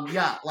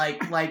 yeah,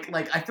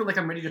 I feel like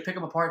I'm ready to pick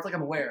them apart. It's like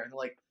I'm aware. And they're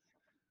like,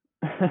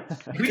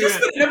 we just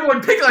let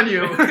everyone pick on you.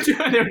 They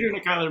were doing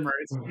a Kyler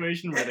Murray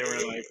situation where they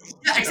were like,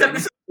 yeah, except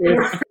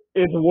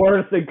it's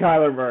worse than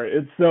Kyler Murray.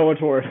 It's so much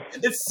worse.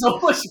 It's so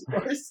much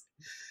worse.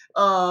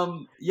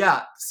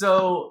 Yeah.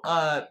 So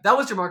that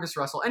was Jamarcus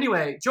Russell.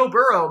 Anyway, Joe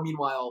Burrow,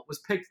 meanwhile, was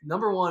picked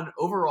number 1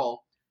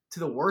 overall to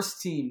the worst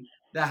team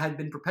that had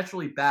been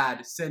perpetually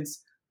bad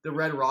since the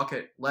Red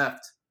Rocket left.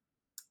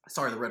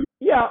 Sorry, the Red.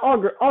 Yeah,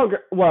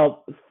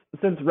 well,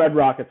 since Red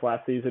Rockets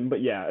last season,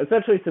 but yeah,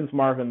 essentially since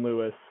Marvin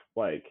Lewis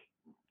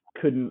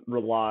couldn't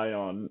rely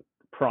on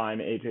prime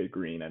AJ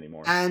Green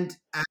anymore. And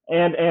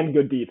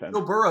good defense.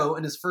 Joe Burrow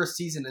in his first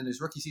season, in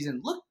his rookie season,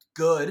 looked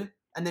good,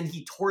 and then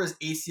he tore his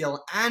ACL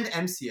and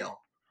MCL,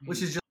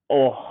 which is just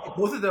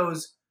both of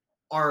those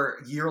are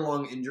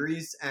year-long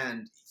injuries,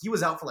 and he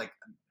was out for he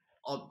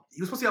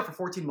was supposed to be out for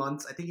 14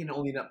 months. I think he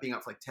only ended up being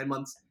out for 10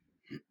 months.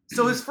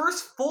 So his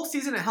first full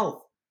season of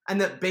health,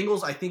 and the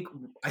Bengals, I think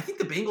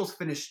the Bengals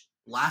finished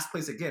last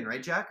place again,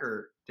 right, Jack?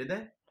 Or did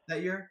they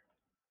that year?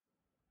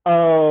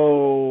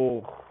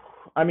 Oh,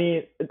 I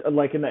mean,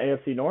 like in the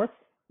AFC North?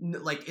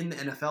 Like in the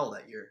NFL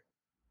that year.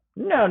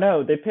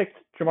 No, they picked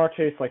Jamar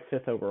Chase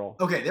 5th overall.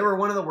 Okay, they were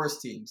one of the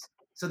worst teams.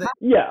 So that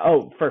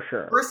for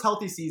sure. First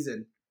healthy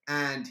season,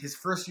 and his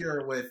first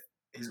year with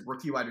his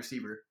rookie wide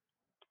receiver,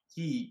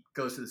 he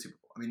goes to the Super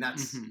Bowl. I mean,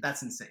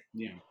 that's insane.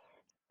 Yeah.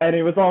 And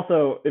it was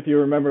also, if you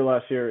remember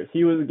last year,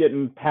 he was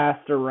getting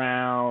passed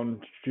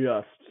around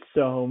just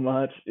so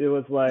much. It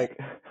was like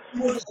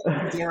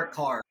Derek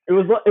Carr. It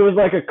was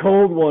like a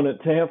cold one at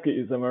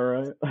Tampke's, am I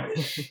right?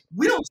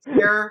 We don't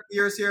share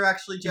yours here,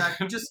 actually, Jack.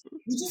 We just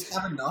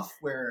have enough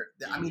where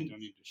I mean, you don't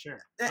need to share.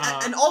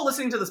 And all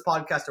listening to this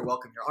podcast are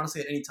welcome here. Honestly,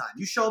 at any time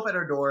you show up at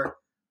our door,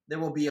 there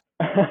will be a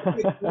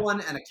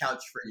one and a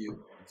couch for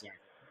you. Exactly.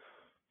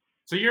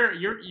 So you're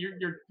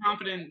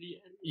confident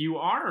you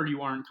are, or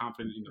you aren't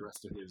confident in the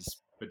rest of his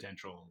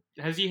potential?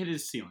 Has he hit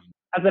his ceiling?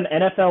 As an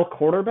NFL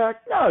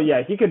quarterback? Oh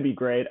yeah, he could be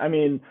great. I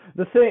mean,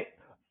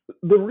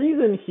 the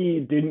reason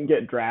he didn't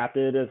get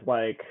drafted as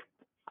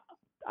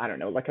I don't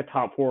know, like a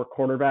top 4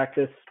 quarterback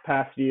this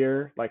past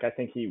year, I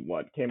think he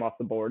came off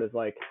the board as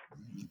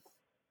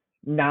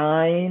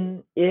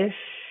 9-ish,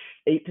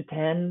 8 to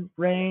 10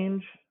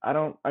 range. I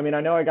know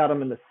I got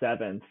him in the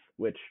 7th,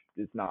 which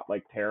is not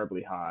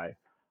terribly high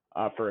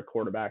for a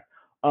quarterback.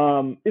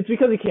 It's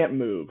because he can't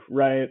move,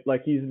 right?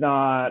 He's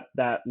not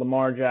that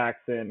Lamar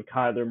Jackson,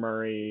 Kyler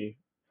Murray.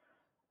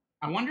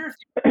 I wonder if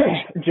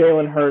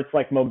Jalen Hurts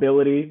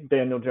mobility,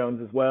 Daniel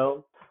Jones as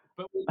well.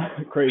 But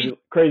crazy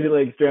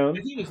legs Jones.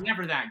 But he was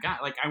never that guy.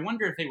 I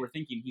wonder if they were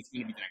thinking he's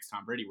going to be the next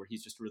Tom Brady, where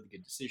he's just a really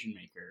good decision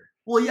maker.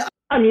 Well, yeah.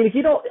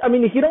 He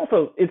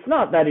also. It's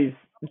not that he's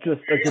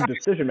just a good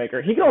decision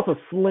maker. He can also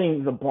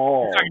sling the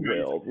ball.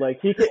 Will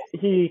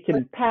he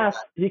can pass.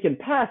 He can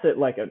pass it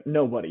like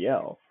nobody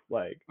else.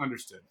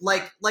 Understood.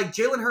 Like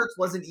Jalen Hurts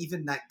wasn't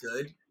even that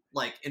good.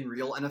 In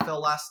real NFL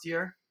last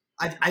year.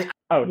 He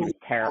was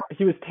terrible.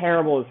 He was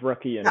terrible as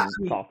rookie and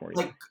sophomore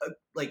year.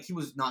 He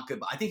was not good,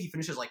 but I think he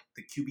finishes the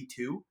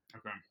QB2.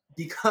 Okay.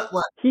 Because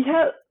he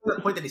had the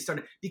point that he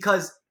started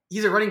because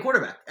he's a running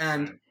quarterback,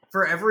 and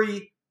for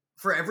every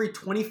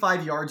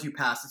 25 yards you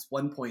pass, it's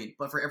 1 point.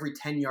 But for every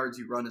 10 yards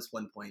you run, it's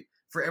 1 point.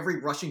 For every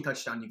rushing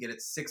touchdown you get,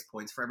 it's 6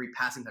 points. For every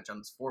passing touchdown,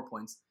 it's 4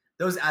 points.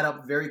 Those add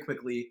up very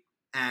quickly,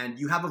 and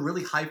you have a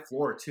really high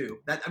floor too.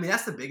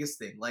 That's the biggest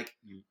thing.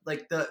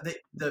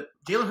 The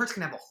Jalen Hurts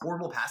can have a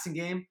horrible passing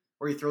game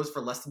where he throws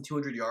for less than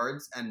 200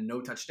 yards and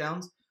no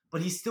touchdowns,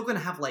 but he's still going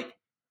to have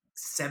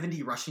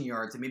 70 rushing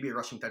yards and maybe a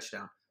rushing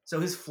touchdown. So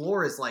his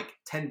floor is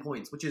 10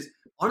 points, which is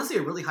honestly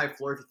a really high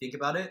floor if you think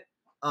about it.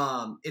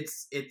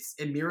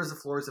 It mirrors the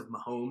floors of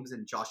Mahomes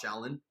and Josh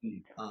Allen.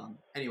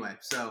 Anyway,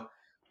 so.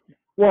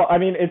 Well, I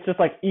mean, it's just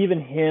even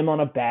him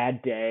on a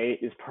bad day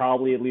is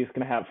probably at least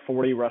going to have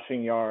 40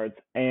 rushing yards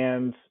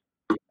and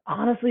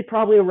honestly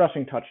probably a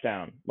rushing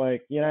touchdown. No,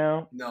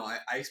 I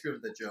agree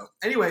with that joke.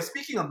 Anyway,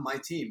 speaking of my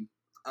team,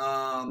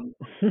 it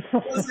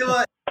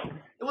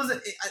was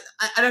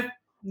I don't.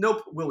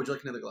 Nope. Will, would you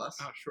like another glass?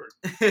 Oh, sure.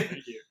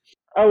 Thank you.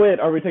 Oh wait,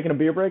 are we taking a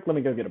beer break? Let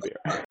me go get a beer.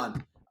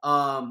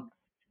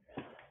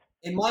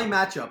 In my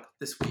matchup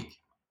this week,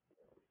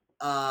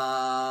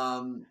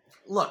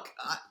 look,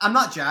 I'm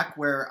not Jack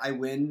where I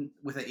win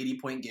with an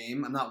 80-point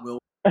game. I'm not Will.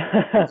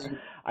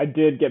 I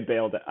did get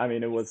bailed. I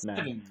mean, it was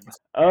nice.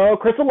 Oh,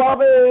 Chris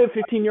Olave,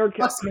 15-yard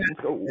catch.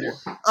 Let's go.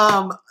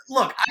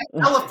 Look,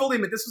 I'll fully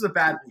admit this was a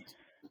bad week.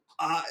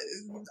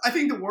 I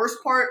think the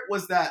worst part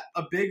was that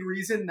a big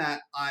reason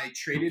that I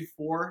traded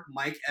for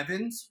Mike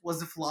Evans was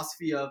the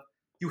philosophy of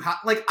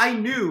I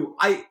knew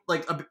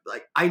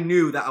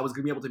that I was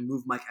gonna be able to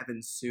move Mike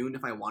Evans soon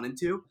if I wanted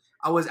to.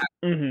 I was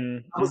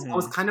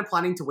kind of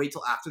planning to wait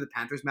till after the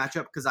Panthers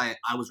matchup because I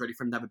was ready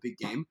for him to have a big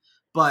game.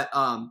 But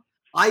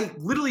I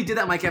literally did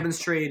that Mike Evans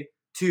trade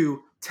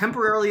to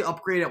temporarily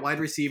upgrade at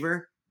wide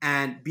receiver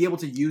and be able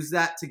to use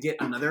that to get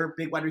another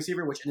big wide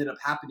receiver, which ended up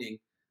happening.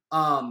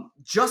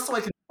 Just so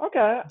I could.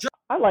 Okay,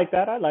 I like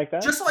that.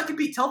 Just so I could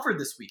beat Telford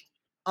this week.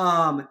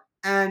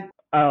 And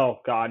oh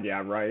god,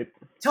 yeah, right.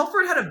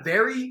 Telford had a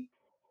very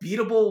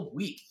beatable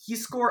week.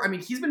 He's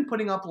been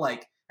putting up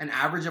an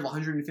average of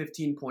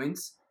 115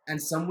 points,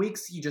 and some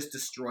weeks he just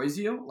destroys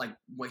you, like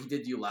what he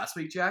did to you last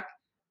week, Jack.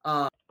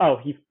 Oh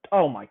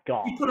my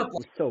god, he put up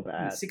so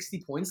bad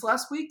 60 points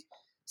last week.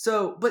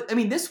 So, but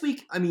this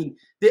week,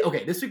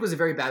 this week was a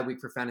very bad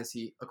week for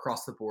fantasy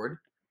across the board.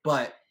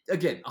 But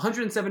again,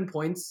 107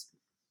 points.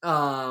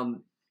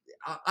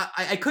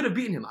 I could have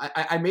beaten him.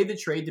 I made the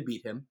trade to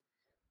beat him.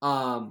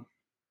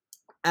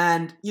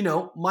 And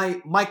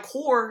my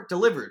core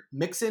delivered.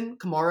 Mixon,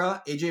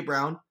 Kamara, AJ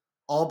Brown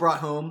all brought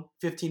home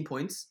 15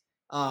 points.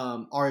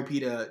 RIP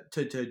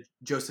to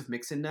Joseph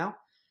Mixon now.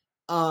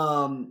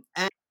 And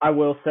I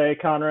will say,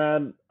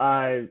 Conrad,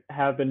 I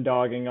have been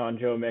dogging on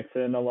Joe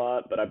Mixon a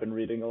lot, but I've been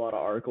reading a lot of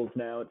articles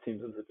now. It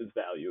seems as if his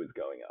value is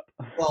going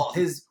up. well,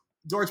 his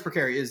yards per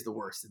carry is the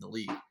worst in the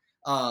league.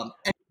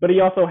 But he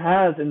also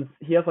has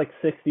like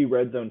 60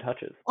 red zone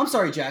touches. I'm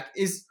sorry, Jack.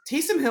 Is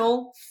Taysom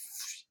Hill?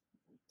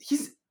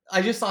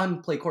 I just saw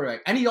him play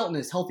quarterback. Andy Dalton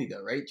is healthy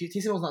though, right?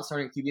 Taysom Hill's not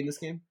starting QB in this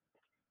game.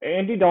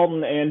 Andy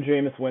Dalton and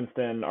Jameis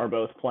Winston are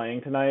both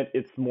playing tonight.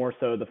 It's more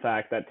so the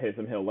fact that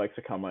Taysom Hill likes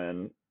to come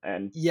in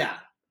and yeah.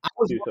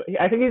 do so.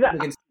 I think he's.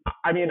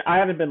 I mean, I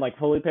haven't been like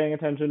fully paying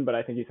attention, but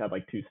I think he's had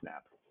like 2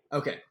 snaps.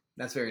 Okay,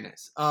 that's very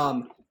nice.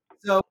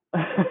 So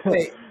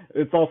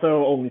it's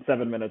also only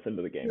 7 minutes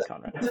into the game,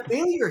 Conrad. The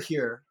failure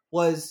here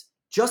was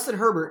Justin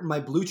Herbert, my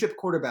blue chip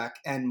quarterback,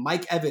 and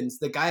Mike Evans,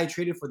 the guy I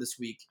traded for this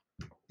week.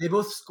 They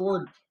both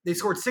scored. They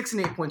scored 6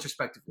 and 8 points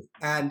respectively.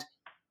 And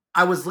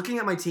I was looking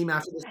at my team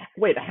after this.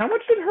 Wait, how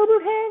much did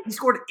Herbert have? He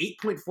scored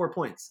 8.4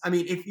 points. I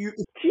mean,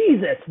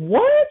 Jesus,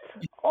 what?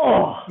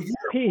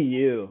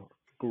 PU.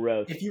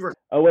 Gross.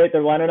 Oh, wait,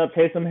 they're lining up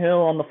Taysom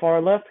Hill on the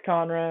far left,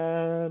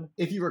 Conrad.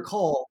 If you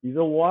recall, he's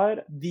a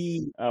wide.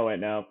 Oh, wait,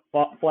 no.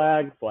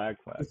 Flag.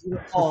 If you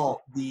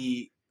recall,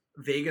 the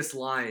Vegas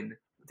line,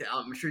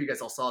 I'm sure you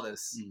guys all saw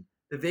this.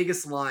 The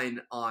Vegas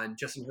line on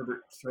Justin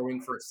Herbert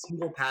throwing for a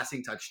single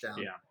passing touchdown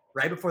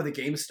right before the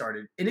game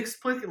started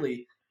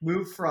inexplicably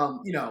moved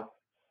from,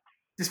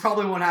 this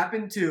probably won't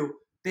happen to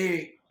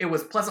it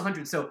was plus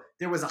 100. So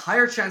there was a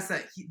higher chance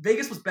that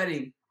Vegas was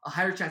betting a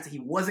higher chance that he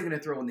wasn't going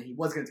to throw in than he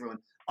was going to throw in.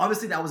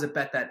 Obviously, that was a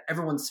bet that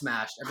everyone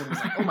smashed. Everyone was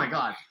like, oh my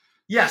God.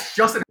 Yes,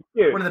 Justin,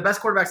 one of the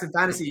best quarterbacks in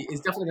fantasy, is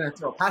definitely going to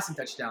throw a passing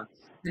touchdown.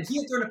 And he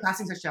had thrown a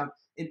passing touchdown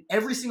in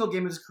every single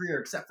game of his career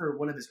except for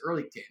one of his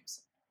early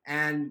games.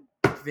 And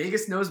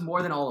Vegas knows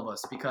more than all of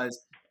us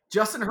because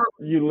Justin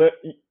Herbert.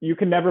 You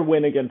can never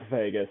win against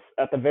Vegas.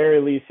 At the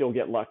very least, you'll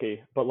get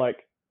lucky. But,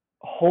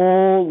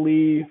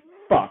 holy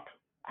fuck.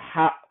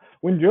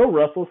 When Joe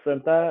Russell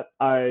sent that,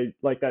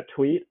 that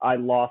tweet, I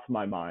lost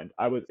my mind.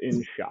 I was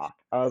in shock.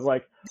 I was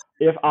like,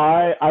 if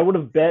I would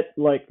have bet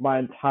my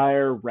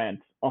entire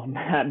rent on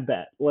that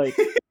bet.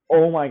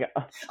 Oh my God.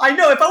 I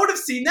know. If I would have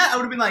seen that, I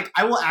would have been like,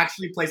 I will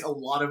actually place a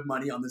lot of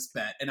money on this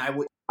bet, and I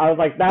was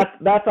like, that's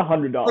 $100. If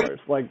I would have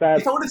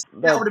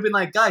seen that, I would have been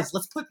like, guys,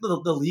 let's put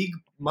the league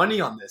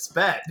money on this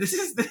bet. This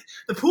is the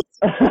pool.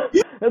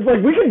 It's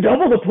like we can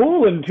double the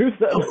pool in 2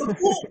 seconds.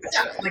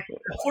 Yeah,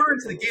 a quarter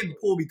into the game, the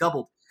pool will be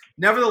doubled.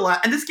 Nevertheless,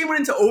 and this game went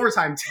into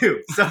overtime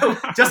too. So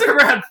Justin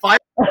Herbert had 5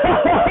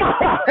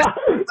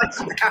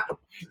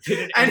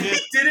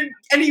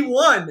 and he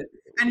won,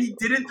 and he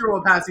didn't throw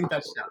a passing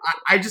touchdown.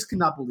 I just could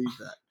not believe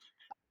that.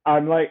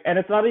 I'm like, and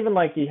it's not even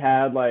like he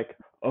had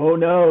oh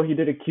no, he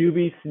did a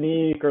QB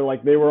sneak or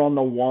they were on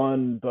the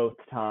 1 both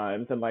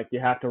times, and you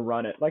have to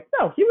run it.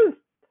 No, he was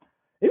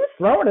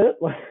throwing it.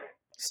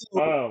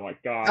 So, oh my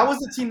God. That was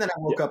the team that I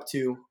woke up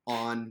to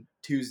on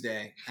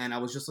Tuesday, and I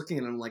was just looking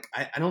at him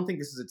I don't think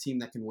this is a team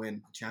that can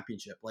win a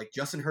championship.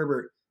 Justin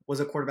Herbert was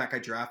a quarterback I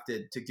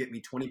drafted to get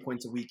me 20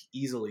 points a week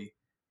easily,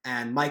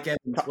 and Mike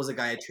Evans was a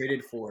guy I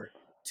traded for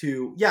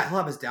he'll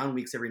have his down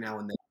weeks every now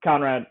and then.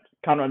 Conrad,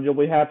 you'll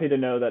be happy to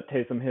know that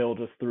Taysom Hill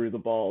just threw the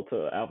ball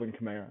to Alvin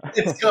Kamara.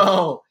 Let's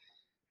go.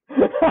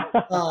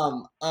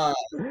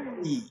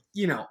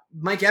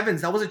 Mike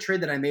Evans, that was a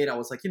trade that I made. I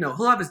was like,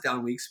 he'll have his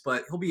down weeks,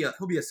 but he'll be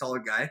a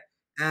solid guy.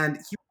 And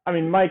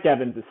Mike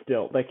Evans is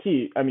still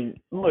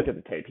look at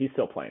the tape. He's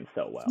still playing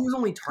so well. He was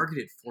only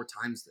targeted 4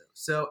 times though.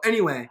 So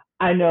anyway,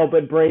 I know,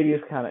 but Brady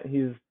is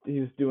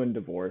he's doing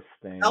divorce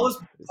things. That was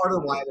part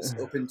of why I was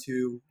open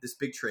to this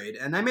big trade,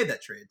 and I made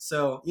that trade.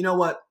 So you know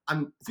what?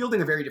 I'm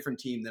fielding a very different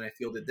team than I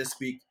fielded this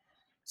week.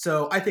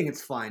 So I think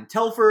it's fine.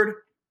 Telford,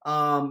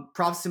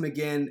 props to him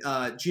again.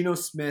 Geno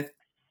Smith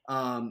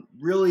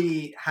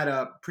really had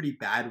a pretty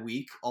bad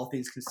week, all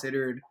things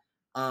considered.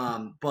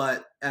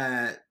 But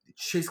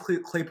Chase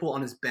Claypool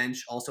on his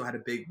bench also had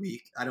a big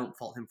week. I don't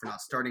fault him for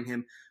not starting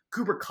him.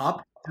 Cooper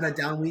Kupp had a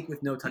down week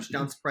with no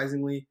touchdown,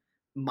 surprisingly.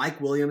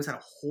 Mike Williams had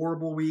a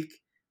horrible week.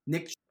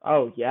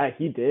 Oh, yeah,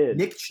 he did.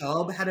 Nick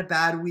Chubb had a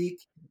bad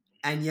week.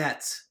 And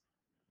yet,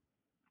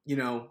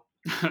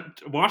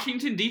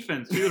 Washington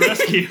defense to the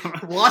rescue.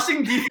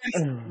 Washington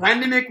defense,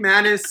 Randy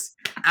McManus,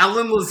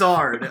 Alan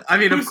Lazard.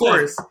 Of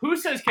course. Who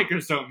says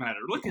kickers don't matter?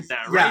 Look at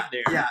that right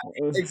there. Yeah,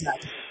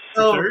 exactly.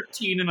 So,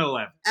 13 and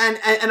 11.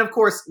 And of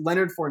course,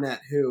 Leonard Fournette,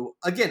 who,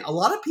 again, a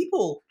lot of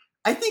people,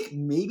 I think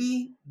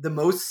maybe the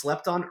most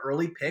slept on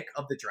early pick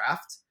of the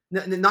draft.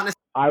 Not necessarily.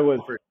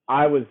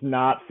 I was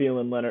not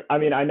feeling Leonard.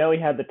 I know he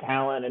had the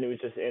talent and he was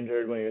just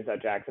injured when he was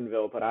at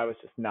Jacksonville, but I was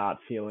just not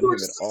feeling him at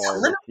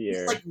all this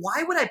year.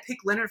 Why would I pick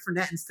Leonard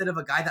Fournette instead of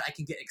a guy that I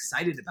can get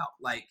excited about,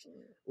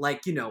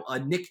 a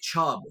Nick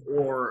Chubb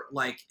or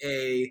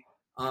a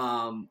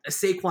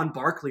Saquon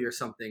Barkley or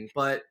something?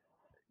 But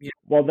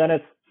well, then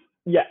it's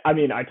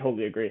I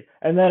totally agree.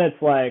 And then it's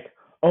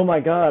oh my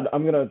God,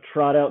 I'm gonna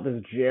trot out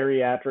this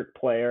geriatric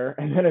player,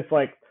 and then it's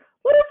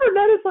Leonard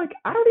Fournette is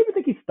I don't even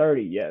think he's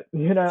 30 yet,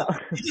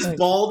 He's just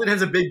bald and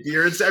has a big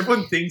beard, so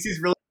everyone thinks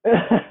he's really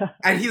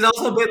And he's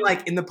also been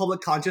like in the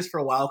public conscious for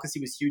a while because he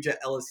was huge at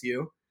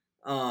LSU.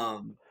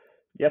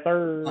 Yes,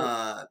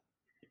 sir.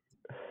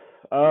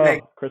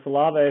 Like, Chris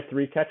Olave,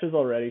 3 catches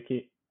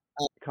already.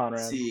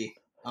 Conrad. See.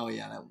 Oh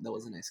yeah, that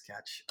was a nice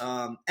catch.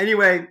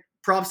 Anyway,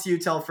 props to you,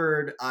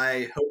 Telford.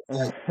 I hope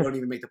that you don't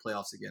even make the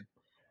playoffs again.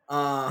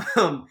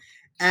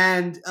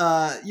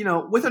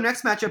 With our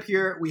next matchup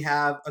here, we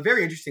have a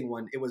very interesting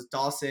one. It was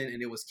Dawson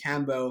and it was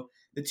Cambo.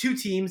 The two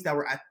teams that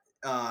were at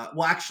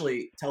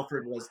actually,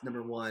 Telford was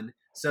number 1.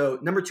 So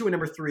number 2 and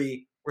number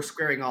 3 were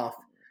squaring off.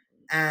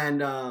 And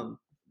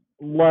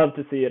love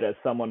to see it as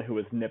someone who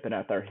is nipping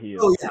at their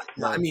heels. Oh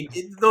yeah. I mean,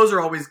 those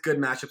are always good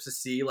matchups to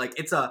see. Like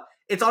it's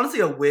honestly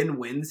a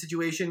win-win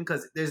situation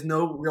because there's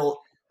no real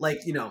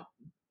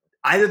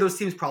either of those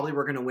teams probably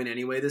were going to win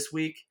anyway this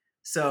week.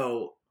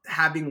 So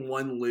having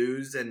one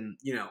lose and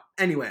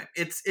anyway,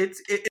 it's.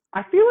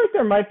 I feel like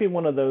there might be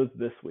one of those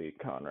this week,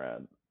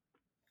 Conrad.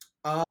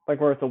 Like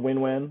where it's a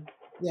win-win.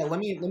 Yeah, let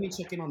me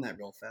check in on that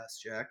real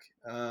fast, Jack.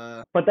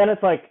 But then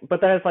it's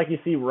like you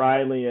see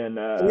Riley and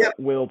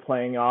Will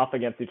playing off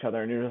against each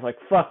other, and you're just like,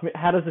 "Fuck me!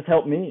 How does this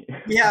help me?"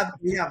 We have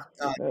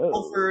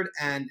Telford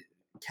and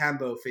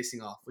Cambo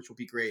facing off, which will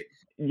be great.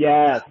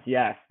 Yes,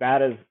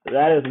 that is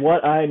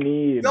what I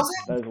need. We also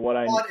that is what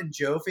I need. And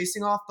Joe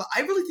facing off, but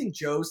I really think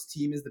Joe's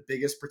team is the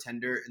biggest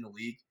pretender in the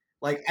league.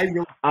 Like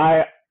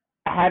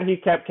had he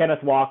kept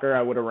Kenneth Walker,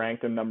 I would have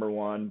ranked him number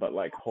 1. But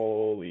like,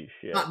 holy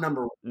shit, not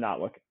number 1.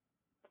 Not looking.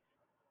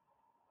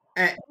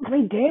 I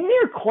mean, damn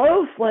near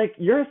close. Like,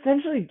 you're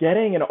essentially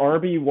getting an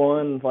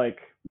RB1 like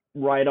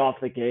right off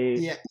the gate.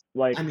 Yeah.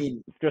 Like, I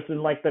mean, just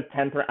in like the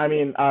 10th. I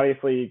mean,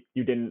 obviously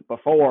you didn't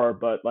before,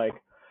 but like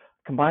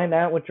combine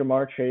that with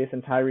Jamar Chase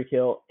and Tyreek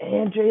Hill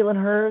and Jalen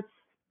Hurts.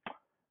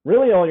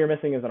 Really, all you're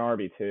missing is an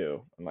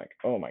RB2. I'm like,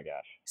 oh my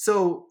gosh.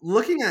 So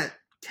looking at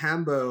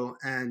Cambo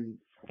and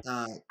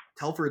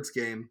Telford's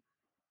game,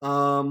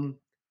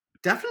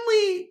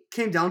 definitely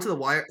came down to the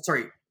wire.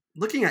 Sorry,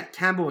 looking at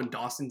Cambo and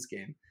Dawson's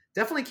game.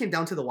 Definitely came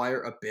down to the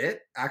wire a bit.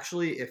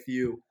 Actually, if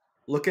you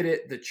look at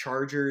it, the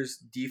Chargers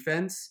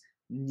defense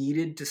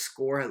needed to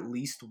score at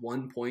least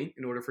 1 point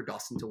in order for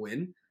Dawson to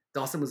win.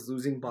 Dawson was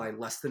losing by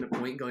less than a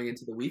point going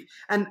into the week,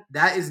 and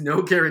that is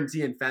no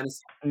guarantee in fantasy.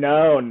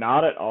 No,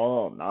 not at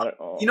all. Not at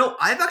all.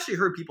 I've actually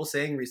heard people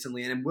saying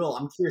recently, and Will,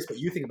 I'm curious what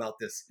you think about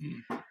this.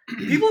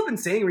 People have been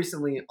saying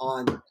recently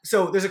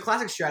so there's a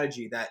classic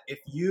strategy that if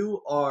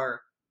you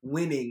are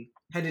winning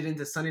headed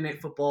into Sunday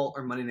Night Football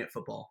or Monday Night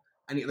Football,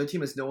 and the other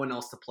team has no one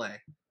else to play,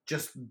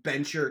 just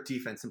bench your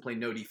defense and play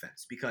no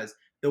defense because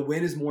the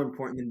win is more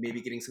important than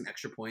maybe getting some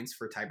extra points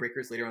for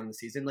tiebreakers later on in the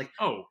season. Like,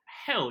 oh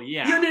hell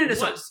yeah!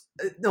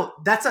 No,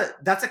 that's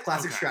a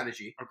classic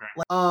strategy. Okay.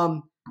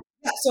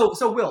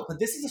 So Will, but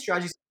this is a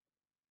strategy.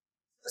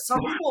 Some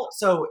people.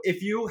 So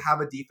if you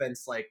have a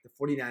defense like the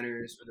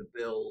 49ers or the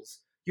Bills,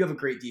 you have a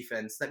great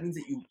defense. That means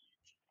that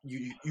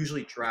you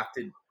usually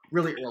drafted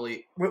really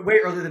early, way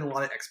earlier than a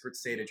lot of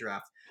experts say to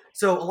draft.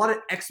 So a lot of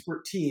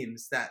expert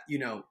teams that,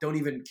 don't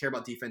even care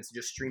about defense and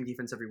just stream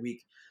defense every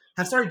week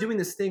have started doing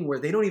this thing where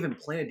they don't even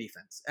play a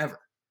defense ever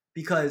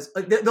because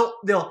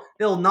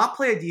they'll not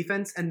play a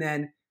defense and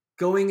then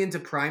going into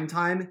prime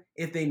time,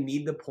 if they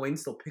need the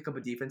points, they'll pick up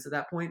a defense at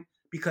that point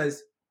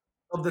because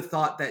of the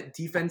thought that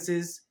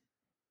defenses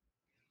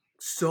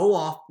so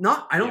often,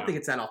 I don't think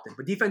it's that often,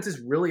 but defenses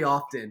really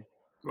often.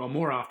 Well,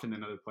 more often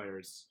than other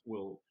players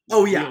will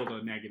yield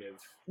a negative.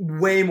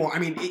 Way more. I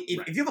mean,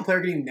 if you have a player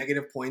getting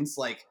negative points,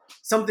 like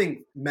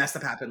something messed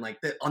up happened, like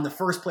on the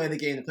first play of the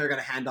game, the player got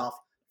a handoff,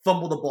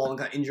 fumbled the ball and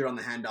got injured on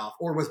the handoff,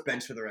 or was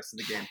benched for the rest of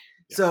the game.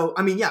 Yeah. So,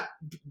 I mean,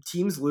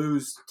 teams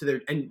lose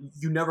and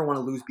you never want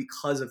to lose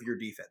because of your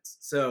defense.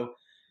 So,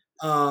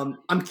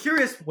 I'm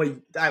curious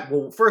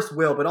first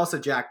Will, but also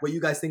Jack, what you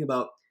guys think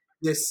about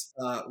this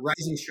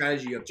rising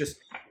strategy of just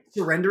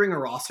surrendering a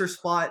roster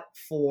spot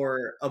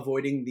for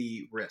avoiding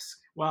the risk.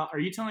 Well, are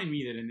you telling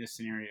me that in this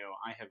scenario,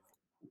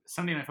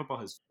 Sunday Night Football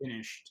has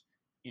finished,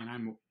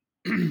 and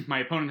my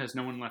opponent has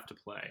no one left to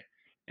play,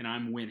 and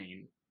I'm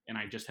winning, and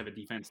I just have a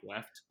defense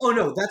left? Oh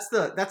no, that's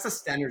the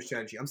standard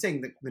strategy. I'm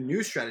saying the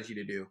new strategy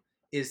to do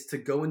is to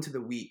go into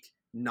the week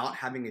not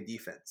having a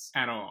defense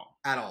at all,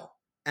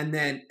 and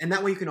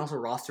that way you can also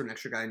roster an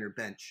extra guy on your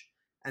bench,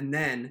 and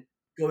then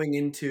going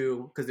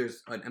into because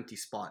there's an empty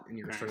spot in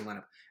your starting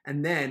lineup,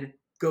 and then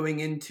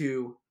going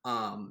into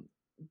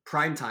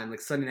prime time,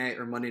 like Sunday night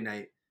or Monday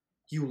night,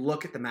 you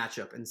look at the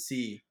matchup and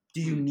see,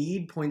 do you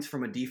need points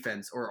from a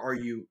defense or are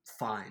you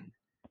fine?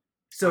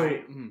 So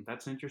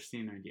that's an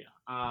interesting idea.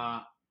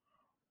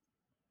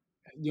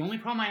 The only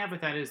problem I have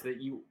with that is that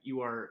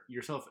you are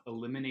yourself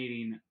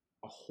eliminating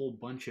a whole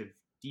bunch of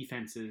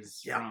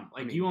defenses from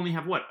you only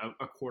have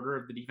a quarter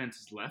of the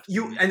defenses left.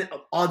 And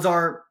odds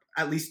are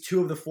at least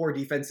 2 of the 4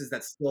 defenses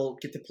that still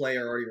get to play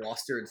are already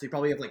rostered. So you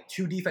probably have like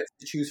 2 defenses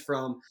to choose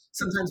from.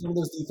 Sometimes one of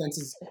those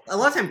defenses, a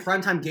lot of time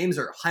primetime games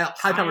are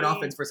high-powered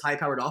offense versus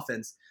high-powered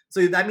offense.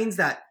 So that means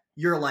that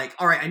you're like,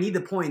 all right, I need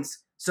the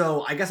points.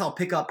 So I guess I'll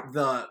pick up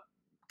the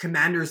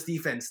Commanders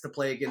defense to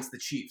play against the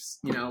Chiefs.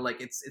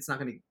 It's not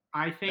going to.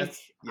 I think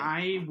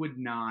I would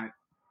not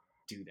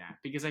do that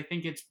because I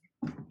think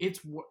it's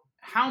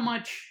how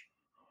much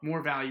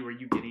more value are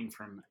you getting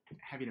from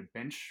having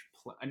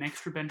an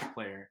extra bench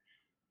player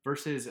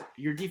versus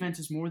your defense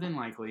is more than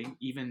likely,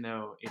 even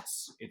though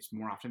it's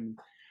more often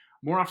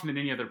than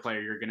any other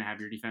player, you're going to have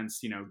your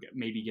defense,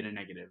 maybe get a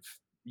negative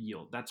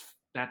yield.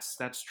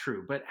 That's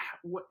true. But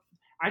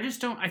I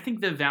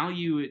think the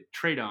value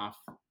trade-off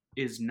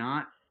is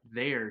not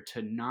there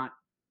to not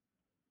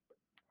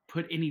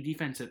put any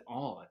defense at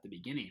all at the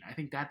beginning. I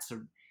think that's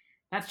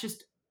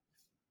just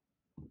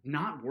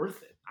not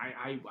worth it.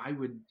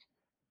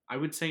 I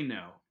would say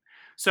no.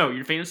 So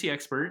your fantasy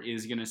expert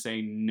is going to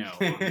say no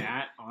on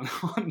that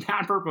on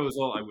that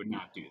proposal. I would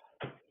not do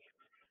that.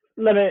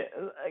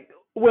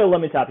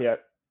 Let me stop you.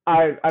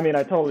 I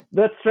totally.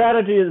 That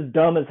strategy is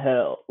dumb as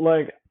hell.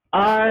 Like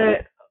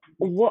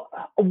what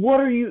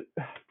are you?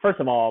 First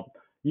of all,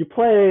 you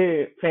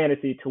play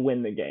fantasy to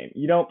win the game.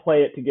 You don't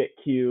play it to get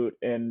cute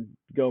and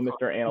go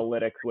Mr.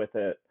 Analytics with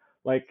it.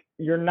 Like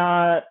you're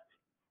not.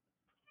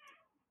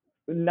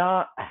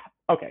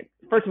 Okay.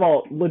 First of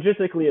all,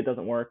 logistically, it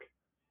doesn't work.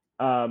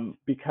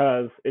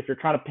 Because if you're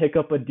trying to pick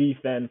up a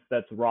defense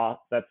that's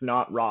not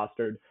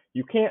rostered,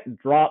 you can't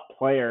drop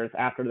players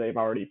after they've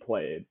already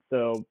played.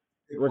 So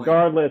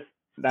regardless,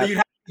 so you'd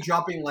have to be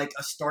dropping like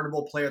a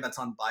startable player that's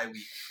on bye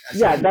week.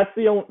 Yeah, that's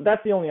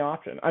the only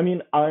option. I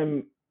mean,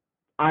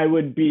 I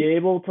would be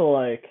able to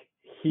like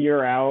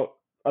hear out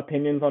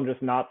opinions on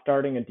just not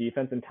starting a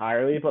defense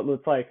entirely, but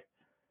it's like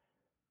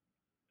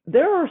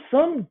there's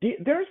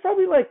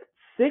probably like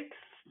 6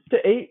 to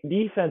 8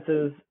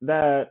 defenses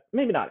that,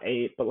 maybe not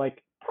 8, but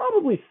like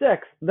probably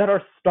 6 that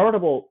are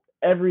startable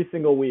every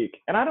single week.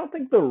 And I don't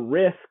think the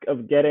risk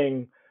of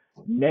getting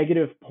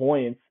negative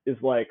points is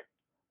like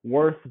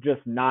worth just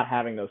not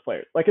having those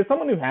players. Like as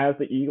someone who has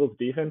the Eagles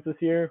defense this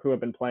year, who have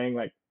been playing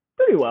like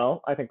pretty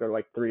well, I think they're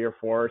like 3 or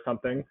 4 or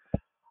something,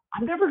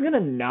 I'm never going to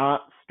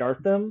not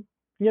start them,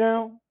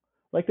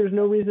 Like there's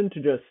no reason to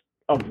just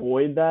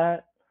avoid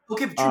that.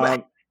 Okay, but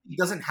true, he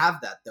doesn't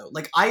have that though.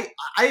 Like I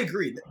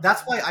agree.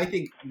 That's why I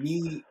think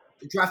me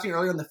drafting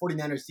early on the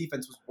 49ers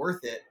defense was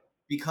worth it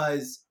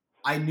because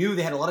I knew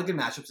they had a lot of good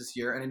matchups this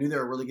year and I knew they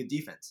were a really good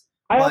defense.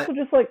 I also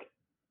just like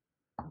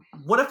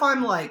what if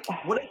I'm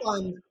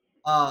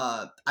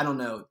I don't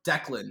know,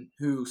 Declan,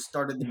 who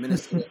started the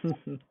Minnesota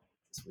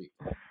this week,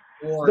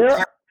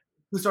 or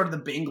who started the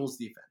Bengals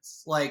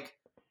defense. Like,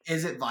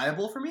 is it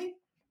viable for me?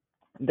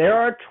 There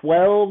are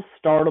 12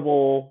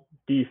 startable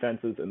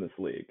defenses in this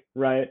league,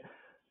 right?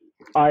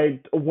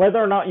 Whether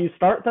or not you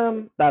start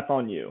them, that's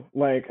on you.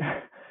 Like,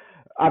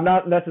 I'm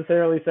not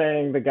necessarily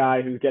saying the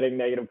guy who's getting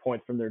negative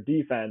points from their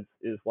defense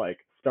is like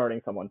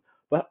starting someone,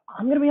 but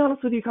I'm gonna be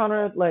honest with you,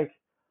 Conrad. Like,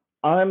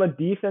 I'm a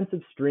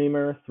defensive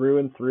streamer through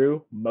and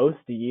through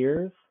most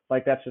years.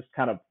 Like, that's just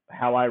kind of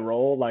how I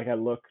roll. Like, I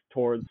look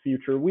towards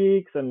future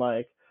weeks and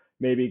like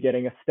maybe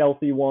getting a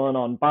stealthy one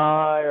on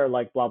bye or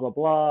like blah blah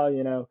blah.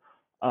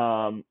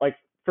 Like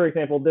for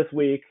example, this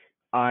week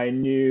I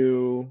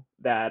knew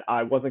that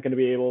I wasn't going to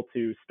be able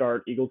to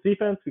start Eagles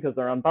defense because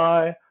they're on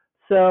bye.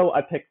 So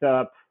I picked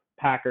up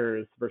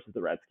Packers versus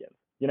the Redskins,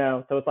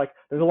 So it's like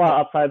there's a lot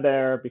of upside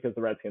there because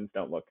the Redskins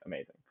don't look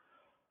amazing.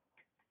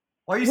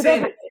 Why are you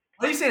saying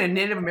a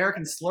Native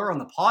American slur on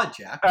the pod,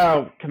 Jack?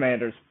 Oh,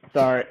 Commanders.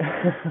 Sorry.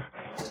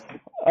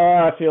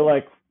 I feel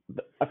like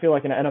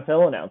an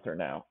NFL announcer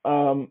now.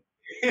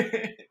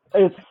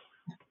 It's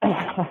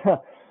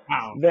wow.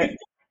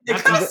 It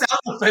kind of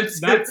sounds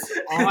offensive. That's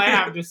all I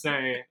have to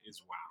say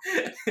is wow.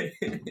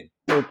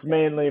 It's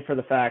mainly for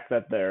the fact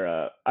that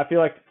they're. I feel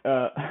like.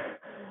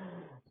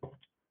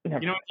 You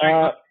know what,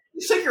 Jack?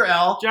 Shake your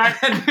L,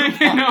 Jack.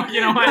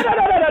 you know what?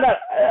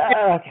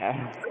 No. Okay.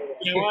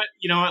 You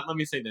know what? Let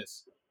me say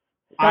this.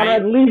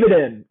 Conrad, leave it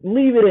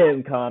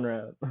in,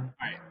 Conrad. All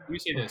right, let me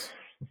say this.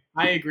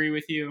 I agree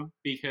with you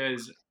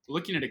because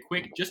looking at a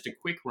quick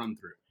run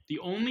through, the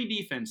only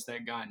defense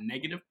that got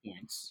negative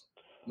points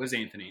was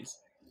Anthony's.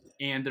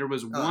 And there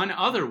was one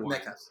other one.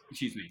 Metcalf.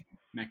 Excuse me,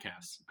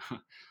 Metcalf's.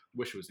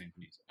 Wish it was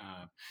Anthony's.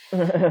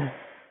 And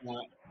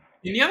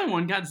the other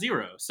one got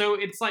 0. So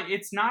it's like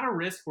it's not a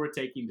risk we're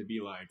taking to be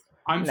like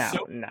I'm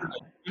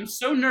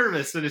so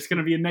nervous that it's going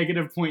to be a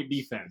negative point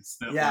defense.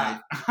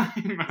 That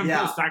I'm going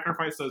to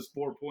sacrifice those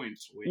 4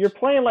 points. You're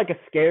playing like a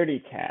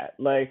scaredy cat,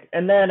 like,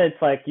 and then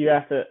it's like you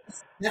have to.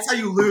 That's how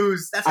you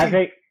lose. That's how you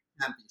win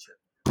the championship.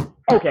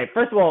 Okay,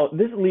 first of all,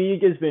 this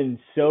league has been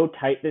so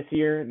tight this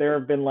year. There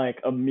have been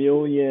like 1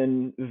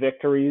 million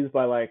victories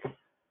by like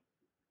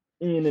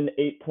in an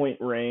 8-point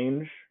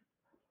range.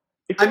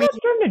 If you're not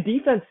starting a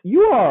defense,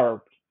 you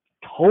are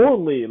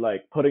totally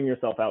like putting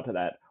yourself out to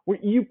that.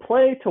 You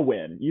play to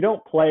win. You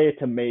don't play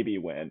to maybe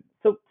win.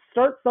 So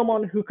start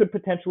someone who could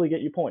potentially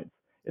get you points.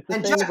 It's the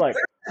same as like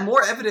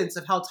more evidence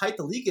of how tight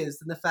the league is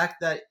than the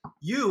fact that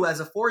you, as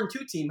a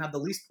 4-2 team, have the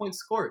least points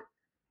scored.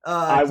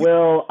 I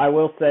will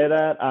say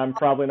that I'm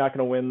probably not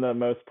going to win the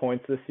most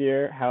points this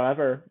year.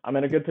 However, I'm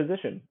in a good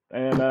position,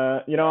 and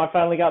I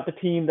finally got the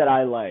team that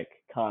I like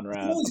Conrad.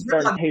 I'm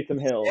starting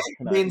Taysom Hill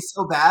tonight. Being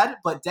so bad,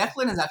 but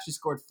Declan has actually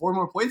scored 4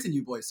 more points than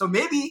you boys. So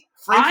maybe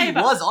Frankie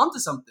was onto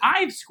something.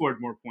 I've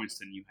scored more points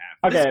than you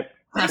have. Okay,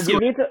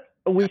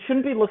 we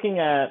shouldn't be looking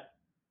at.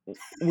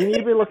 We need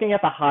to be looking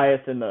at the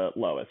highest and the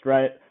lowest,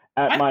 right?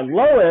 At my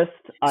lowest,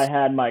 I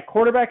had my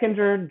quarterback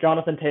injured,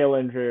 Jonathan Taylor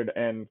injured,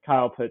 and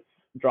Kyle Pitts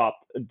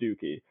dropped a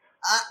dookie.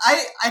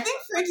 I think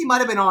Frankie might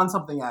have been on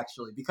something,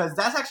 actually, because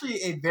that's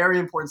actually a very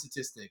important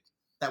statistic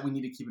that we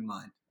need to keep in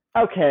mind.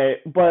 Okay,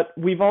 but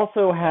we've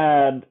also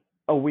had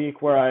a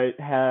week where I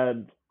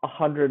had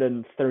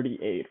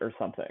 138 or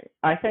something.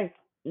 I think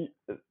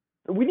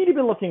we need to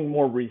be looking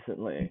more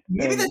recently.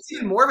 Maybe that's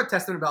even more of a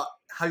testament about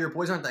how your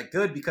boys aren't that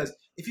good, because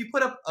if you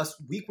put up a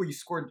week where you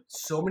scored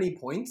so many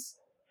points,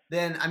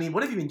 then, I mean,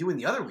 what have you been doing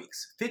the other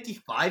weeks?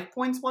 55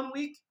 points one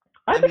week?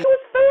 I think it was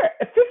fair.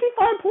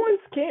 55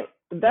 points came.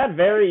 That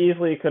very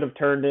easily could have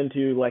turned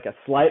into like a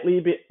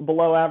slightly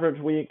below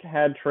average week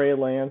had Trey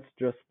Lance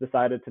just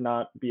decided to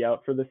not be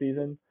out for the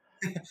season.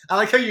 I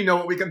like how you know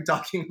what week I'm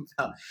talking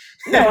about.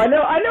 No, I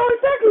know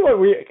exactly what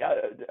week.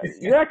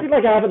 You're acting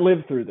like I haven't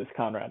lived through this,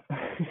 Conrad.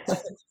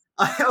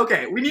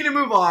 Okay, we need to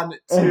move on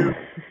to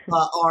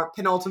our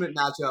penultimate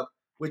matchup,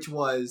 which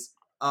was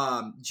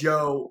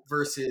Joe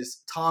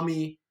versus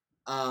Tommy.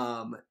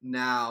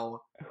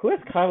 Now, who has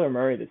Kyler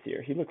Murray this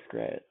year? He looks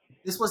great.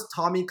 This was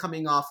Tommy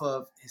coming off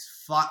of his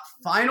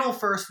final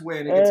first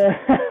win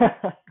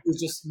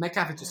against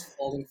Metcalf is just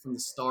falling from the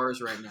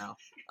stars right now.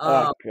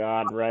 Oh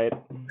God, right.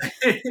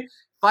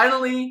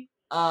 Finally,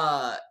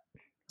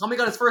 Tommy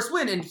got his first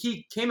win, and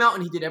he came out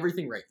and he did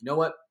everything right. You know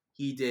what?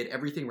 He did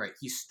everything right.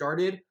 He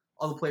started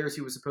all the players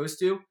he was supposed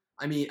to.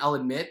 I mean, I'll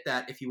admit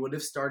that if he would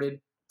have started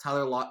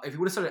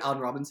Allen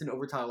Robinson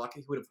over Tyler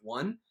Lockett, he would have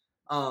won.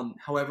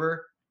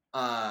 However,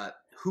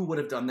 who would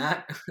have done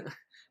that?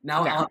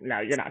 No,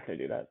 you're not going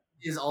to do that.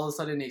 Is all of a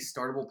sudden a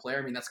startable player.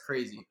 I mean, that's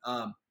crazy.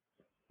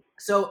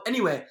 So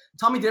anyway,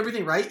 Tommy did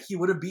everything right. He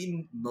would have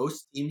beaten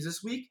most teams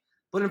this week,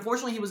 but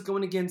unfortunately he was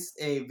going against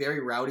a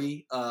very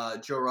rowdy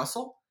Joe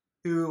Russell,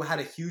 who had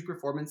a huge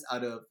performance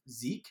out of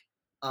Zeke,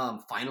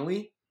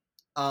 finally,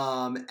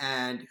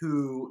 and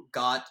who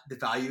got the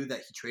value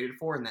that he traded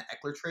for in that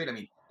Eckler trade. I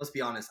mean, let's be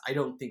honest. I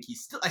still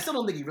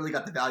don't think he really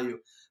got the value,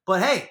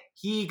 but hey,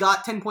 he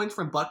got 10 points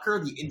from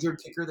Butker, the injured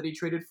kicker that he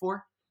traded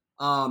for.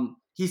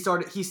 He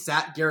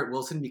sat Garrett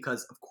Wilson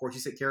because, of course,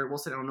 he sat Garrett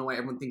Wilson. I don't know why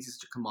everyone thinks he's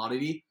such a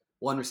commodity.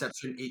 1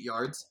 reception, 8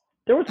 yards.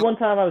 There was one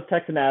time I was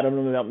texting Adam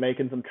about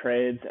making some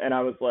trades, and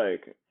I was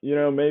like,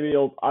 maybe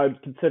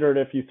I'd consider it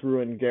if you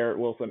threw in Garrett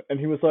Wilson. And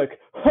he was like,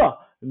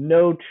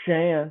 no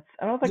chance.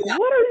 And I was like,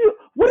 what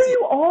are you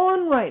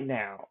on right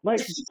now? Like,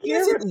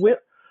 Garrett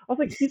Wilson. I was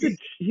like,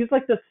 he's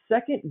like the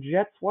second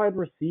Jets wide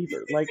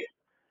receiver. Like,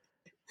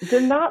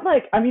 they're not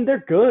like, I mean,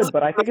 they're good,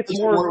 but I think it's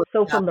more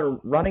so from their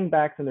running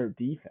backs and their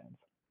defense.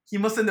 He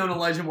must have known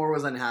Elijah Moore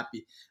was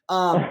unhappy.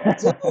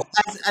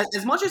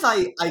 As much as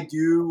I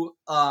do,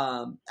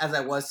 as I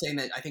was saying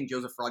that I think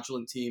Joe's a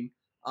fraudulent team.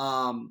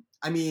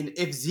 I mean,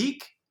 if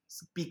Zeke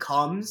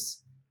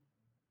becomes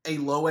a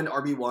low-end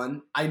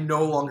RB1, I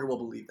no longer will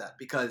believe that,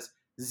 because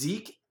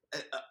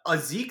a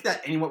Zeke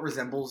that anyone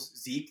resembles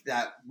Zeke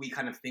that we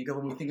kind of think of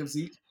when we think of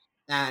Zeke,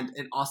 and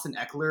an Austin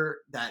Eckler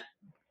that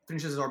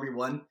finishes as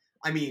RB1.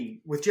 I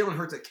mean, with Jalen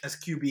Hurts as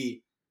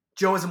QB,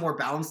 Joe is a more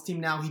balanced team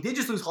now. He did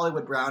just lose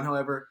Hollywood Brown,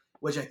 however,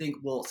 which I think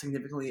will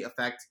significantly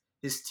affect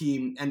his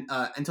team. And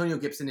Antonio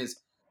Gibson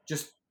is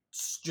just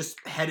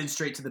headed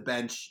straight to the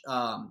bench.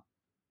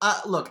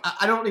 Look,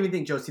 I don't even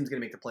think Joe's team's going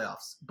to make the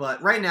playoffs.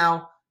 But right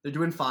now, they're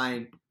doing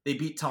fine. They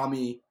beat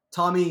Tommy.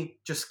 Tommy,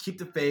 just keep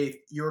the faith.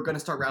 You're going to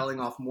start rattling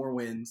off more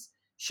wins.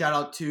 Shout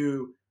out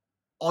to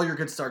all your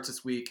good starts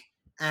this week.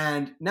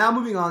 And now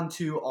moving on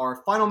to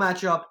our final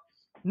matchup.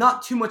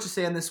 Not too much to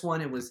say on this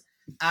one. It was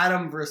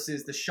Adam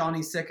versus the Shawnee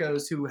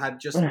Sickos, who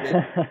had just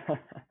been...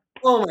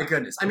 Oh my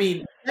goodness. I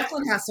mean,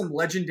 Declan has some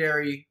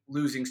legendary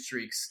losing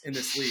streaks in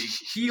this league.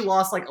 He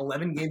lost like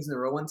 11 games in a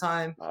row one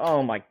time.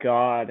 Oh my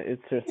God.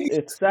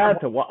 It's sad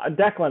to watch.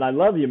 Declan, I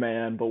love you,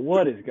 man, but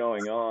what is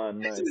going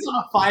on? He's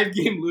on a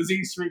 5-game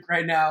losing streak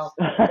right now.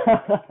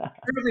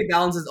 Perfectly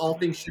balances all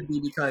things should be,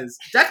 because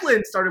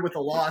Declan started with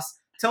a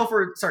loss.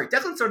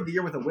 Declan started the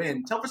year with a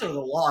win. Telford started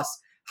with a loss.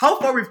 How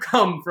far we've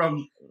come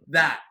from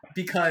that,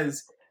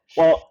 because...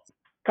 Well,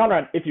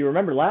 Conrad, if you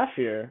remember last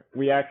year,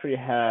 we actually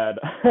had...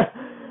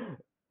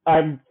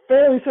 I'm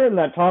fairly certain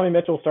that Tommy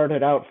Mitchell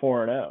started out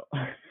 4-0.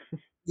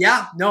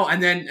 Yeah, no,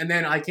 and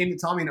then I came to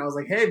Tommy and I was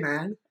like, "Hey,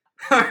 man,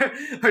 are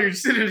you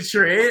interested in a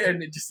trade?"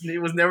 And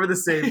it was never the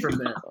same from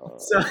there.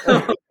 So,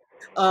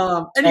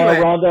 anyway,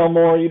 Rondell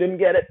Moore, you didn't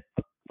get it.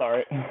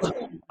 Sorry.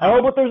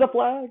 But there's a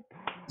flag.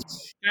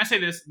 Can I say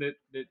this? That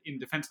in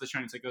defense of the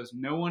Shawnee Sickos,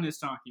 no one is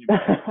talking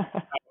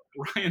about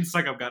Ryan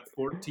Suckup got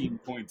 14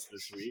 points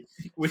this week,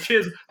 which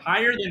is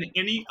higher than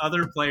any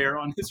other player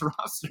on his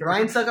roster.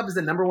 Ryan Suckup is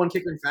the number 1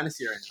 kicker in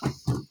fantasy right now.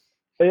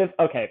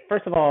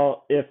 First of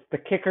all, if the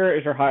kicker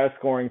is your highest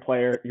scoring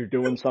player, you're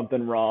doing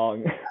something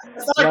wrong.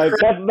 That's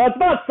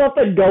not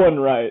something going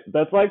right.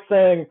 That's like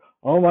saying,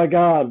 "Oh my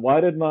God, why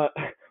did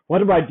What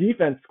did my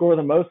defense score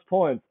the most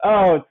points?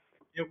 Oh,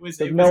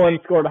 no one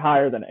scored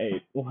higher than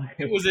 8.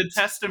 It was a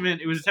testament.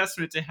 It was a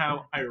testament to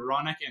how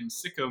ironic and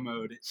sicko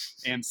mode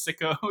and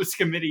sicko's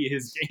committee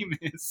his game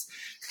is.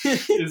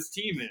 His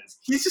team is.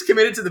 He's just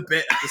committed to the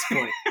bit at this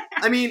point.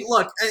 I mean,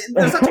 look,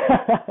 there's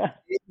not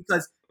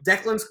because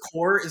Declan's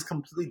core is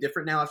completely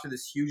different now after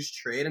this huge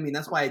trade. I mean,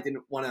 that's why I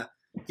didn't want to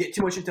get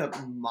too much into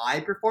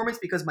my performance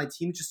because my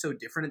team's just so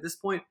different at this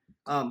point.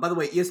 By the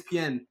way,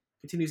 ESPN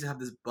continues to have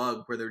this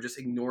bug where they're just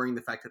ignoring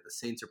the fact that the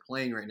Saints are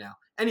playing right now.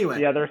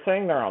 Anyway. Yeah, they're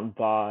saying they're on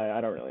bye.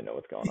 I don't really know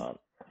what's going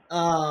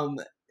on.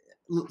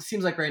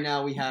 Seems like right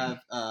now we have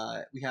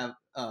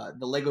the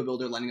Lego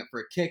builder lining up for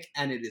a kick,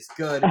 and it is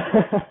good.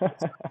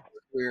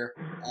 We're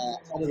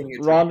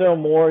Rondale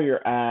Moore,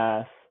 your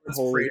ass.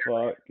 Holy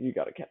fuck, you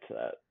got to catch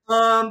that.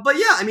 But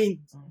yeah, I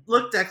mean,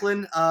 look,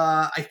 Declan.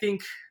 I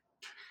think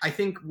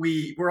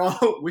we're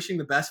all wishing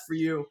the best for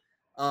you.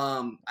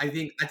 I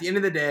think at the end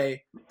of the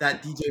day,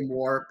 that DJ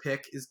Moore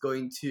pick is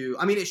going to.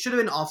 I mean, it should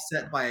have been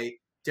offset by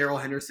Darrell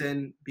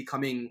Henderson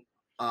becoming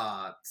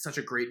such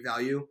a great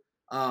value.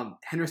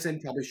 Henderson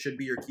probably should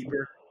be your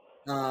keeper.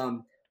 But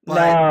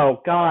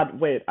no,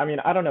 God, wait. I mean,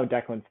 I don't know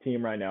Declan's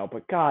team right now,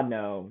 but God,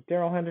 no.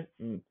 Darrell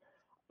Henderson.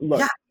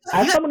 Look,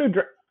 as someone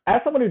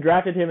who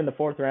drafted him in the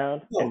 4th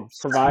round and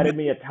provided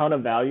me a ton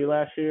of value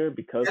last year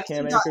because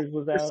Cam Akers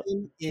was out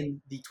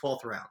in the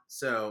 12th round,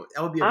 so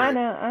that would be. I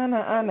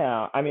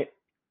know. I mean,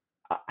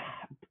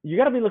 you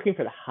got to be looking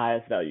for the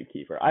highest value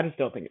keeper. I just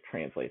don't think it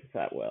translates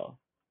that well.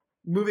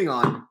 Moving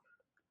on,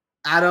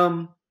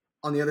 Adam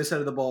on the other side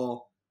of the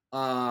ball.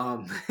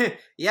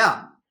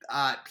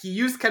 He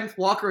used Kenneth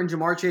Walker and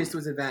Jamar Chase to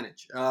his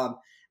advantage.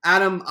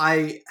 Adam,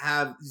 I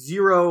have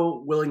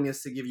zero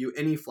willingness to give you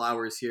any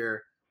flowers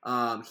here.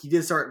 He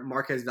did start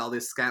Marquez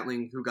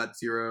Valdez-Scantling, who got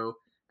 0,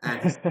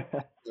 and he's had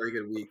a very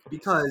good week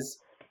because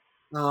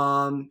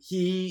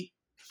he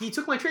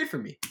took my trade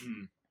from me.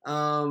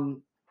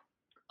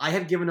 I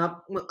had given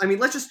up. I mean,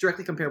 let's just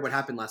directly compare what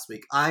happened last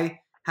week. I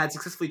had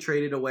successfully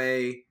traded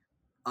away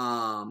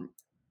Alvin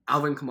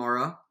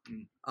Kamara,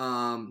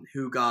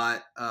 who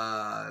got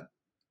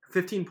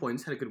 15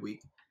 points, had a good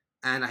week,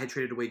 and I had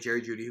traded away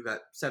Jerry Jeudy, who got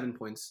 7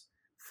 points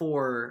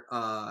for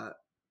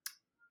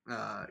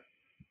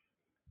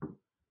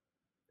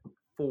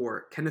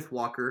Kenneth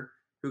Walker,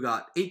 who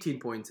got 18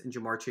 points, and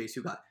Jamar Chase,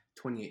 who got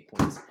 28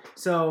 points.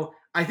 So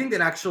I think that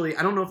actually,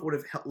 I don't know if it would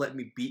have let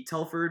me beat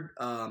Telford.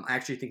 I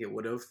actually think it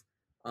would have.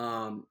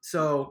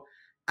 So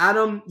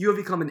Adam, you have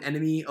become an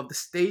enemy of the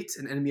state,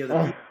 an enemy of the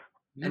people.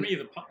 Enemy of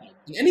the pod.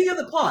 An enemy of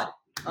the pod.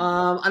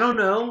 I don't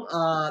know.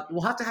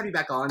 We'll have to have you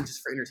back on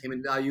just for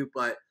entertainment value,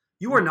 but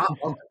you are not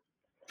welcome.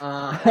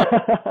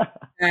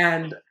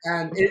 And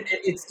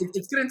it's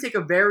gonna take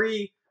a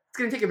very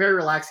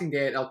relaxing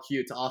day at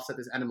LQ to offset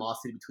this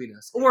animosity between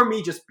us, or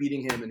me just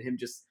beating him and him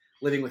just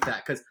living with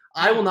that, because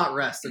I will not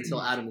rest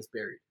until Adam is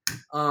buried.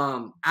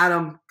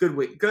 Adam, good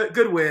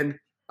win.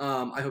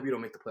 I hope you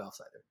don't make the playoffs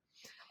either.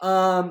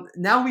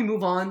 Now we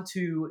move on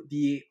to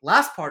the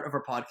last part of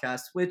our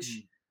podcast,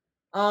 which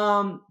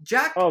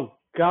Jack. Oh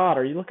God,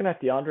 are you looking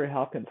at DeAndre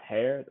Hopkins'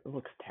 hair? It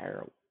looks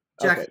terrible.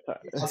 Jack,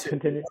 okay, sorry.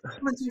 Continue. What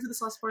am I doing for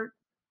this last part?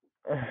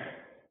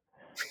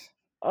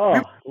 Oh,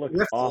 it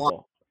looks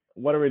awful.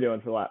 What are we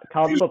doing for last?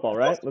 College football,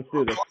 right? Let's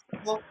do this.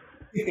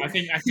 I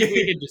think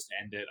we could just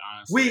end it,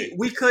 honestly.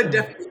 We could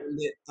definitely end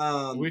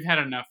it. We've had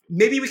enough.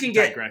 Maybe we can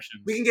get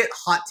digressions. We can get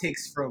hot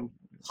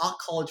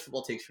college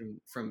football takes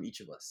from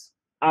each of us.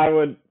 I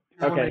would.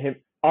 Okay,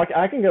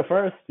 I can go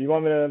first. Do you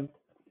want me to?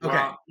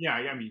 Okay. Yeah.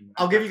 I mean,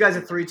 I'll give you guys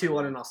a 3, 2,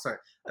 1, and I'll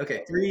start.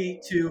 Okay, 3,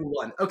 2,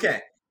 1.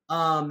 Okay.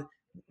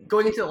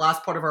 Going into the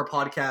last part of our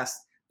podcast,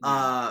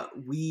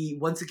 we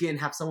once again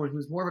have someone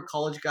who's more of a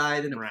college guy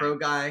than a pro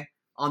guy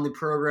on the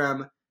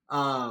program.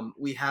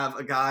 We have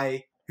a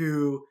guy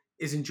who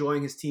is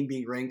enjoying his team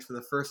being ranked for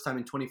the first time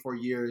in 24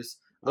 years.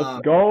 Let's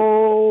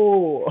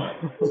go!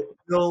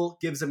 Bill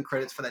gives him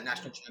credits for that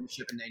national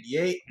championship in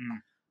 '98.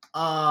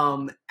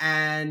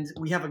 And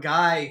we have a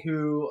guy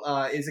who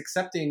is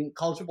accepting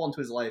college football into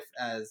his life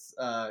as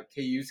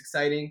KU's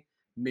exciting,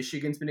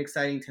 Michigan's been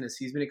exciting,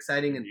 Tennessee's been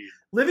exciting, and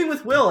living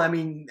with Will. I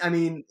mean,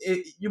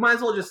 you might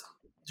as well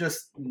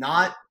just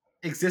not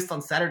exist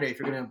on Saturday if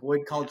you're going to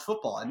avoid college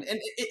football. And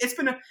it's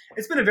been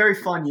a very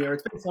fun year.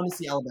 It's been fun to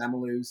see Alabama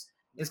lose.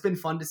 It's been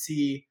fun to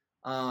see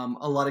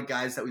a lot of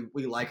guys that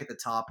we like at the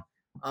top.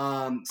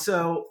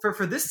 So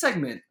for this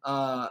segment,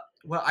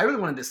 what I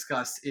really want to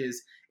discuss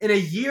is, in a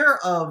year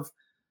of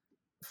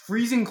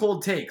freezing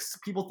cold takes,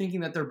 people thinking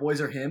that their boys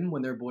are him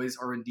when their boys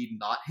are indeed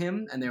not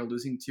him, and they're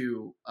losing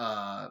to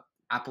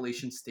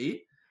Appalachian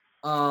State.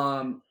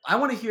 I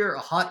want to hear a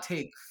hot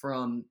take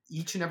from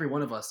each and every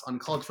one of us on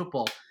college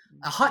football.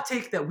 A hot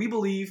take that we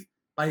believe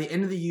by the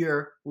end of the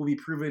year will be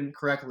proven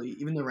correctly,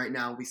 even though right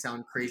now we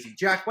sound crazy.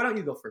 Jack, why don't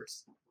you go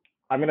first?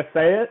 I'm going to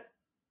say it,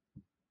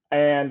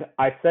 and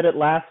I said it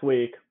last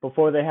week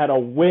before they had a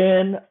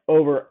win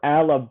over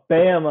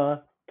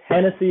Alabama.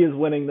 Tennessee is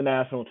winning the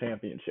national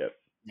championship.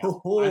 Yeah.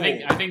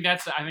 I think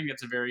that's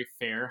a very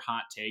fair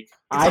hot take.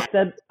 I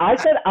said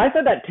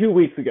that 2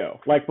 weeks ago,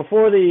 like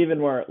before they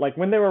even were, like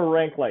when they were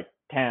ranked like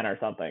 10 or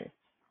something.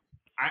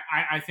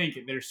 I think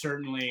they're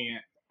certainly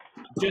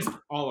just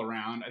all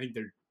around. I think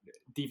their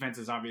defense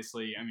is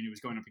obviously. I mean, it was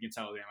going up against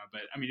Alabama,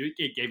 but I mean,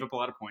 it gave up a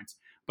lot of points.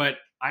 But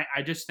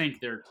I just think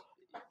their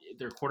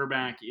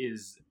quarterback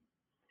is.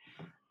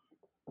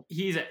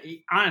 He's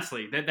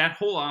honestly that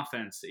whole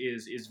offense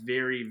is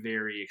very,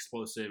 very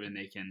explosive, and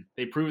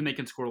they've proven they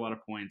can score a lot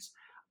of points.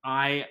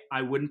 I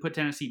wouldn't put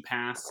Tennessee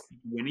past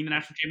winning the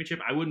national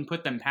championship. I wouldn't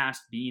put them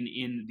past being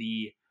in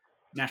the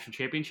national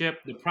championship.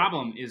 The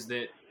problem is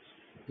that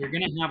you're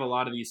going to have a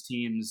lot of these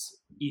teams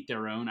eat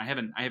their own. I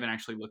haven't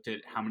actually looked at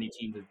how many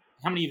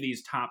of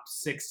these top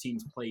 6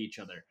 teams play each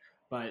other,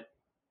 but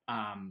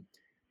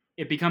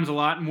it becomes a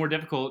lot more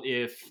difficult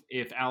if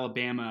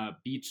Alabama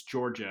beats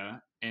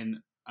Georgia and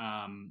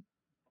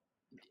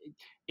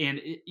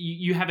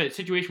you have a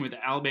situation with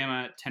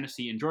Alabama,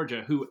 Tennessee, and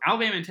Georgia, who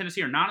Alabama and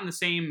Tennessee are not in the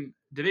same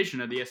division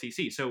of the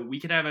SEC. So we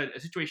could have a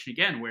situation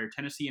again where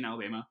Tennessee and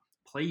Alabama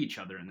play each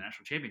other in the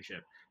national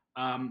championship.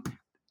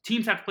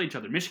 Teams have to play each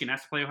other. Michigan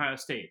has to play Ohio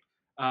State.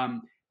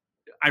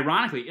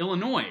 Ironically,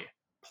 Illinois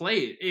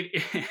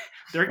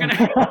they're going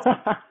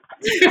to.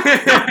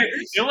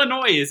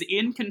 Illinois is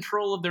in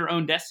control of their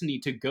own destiny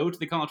to go to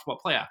the college football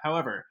playoff.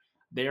 However,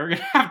 they are going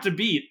to have to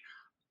beat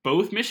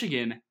both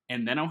Michigan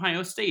and then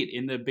Ohio State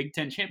in the Big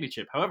Ten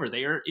championship. However,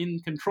 they are in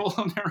control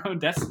of their own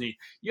destiny.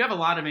 You have a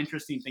lot of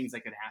interesting things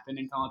that could happen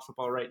in college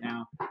football right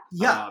now.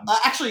 Yeah,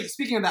 actually,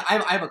 speaking of that,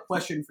 I have a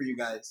question for you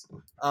guys.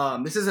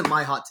 This isn't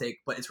my hot take,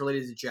 but it's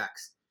related to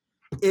Jack's.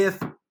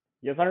 If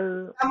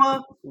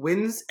Alabama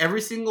wins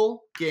every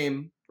single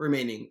game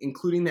remaining,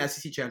 including the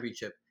SEC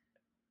championship,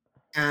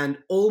 and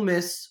Ole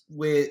Miss,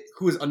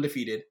 who is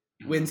undefeated,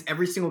 wins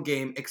every single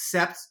game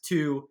except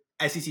to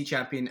SEC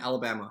champion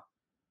Alabama,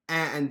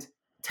 and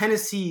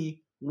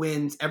Tennessee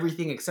wins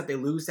everything except they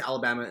lose to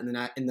Alabama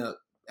in the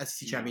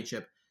SEC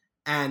championship,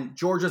 and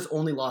Georgia's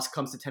only loss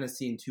comes to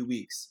Tennessee in 2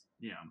 weeks.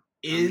 Yeah.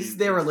 Is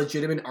there a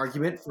legitimate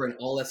argument for an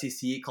all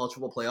SEC college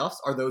football playoffs?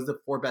 Are those the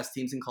 4 best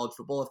teams in college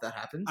football if that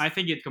happens? I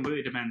think it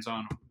completely depends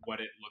on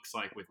what it looks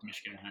like with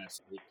Michigan and Ohio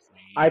State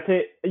playing. I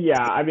think,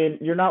 yeah. I mean,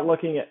 you're not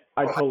looking at.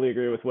 I totally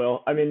agree with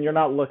Will. I mean, you're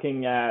not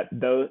looking at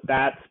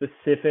that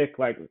specific,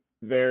 like,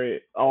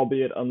 very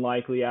albeit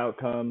unlikely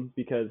outcome,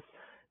 because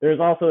there's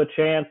also a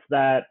chance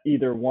that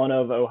either one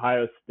of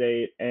Ohio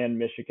State and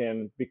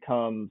Michigan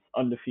becomes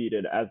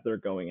undefeated as they're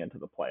going into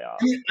the playoffs.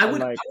 I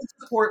would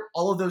support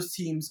all of those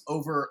teams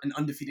over an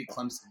undefeated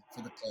Clemson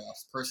for the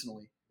playoffs,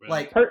 personally. Really?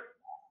 Like,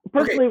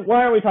 personally,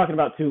 why are we talking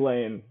about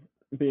Tulane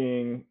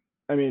being?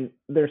 I mean,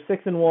 they're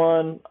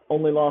 6-1,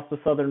 only lost to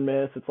Southern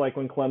Miss. It's like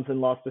when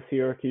Clemson lost to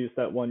Syracuse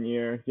that one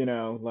year. You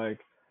know, like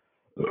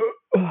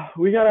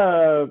we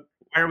gotta.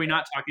 Why are we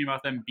not talking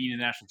about them being in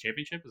the national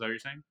championship? Is that what you're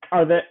saying?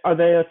 Are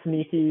they a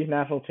sneaky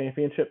national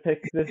championship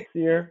pick this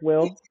year,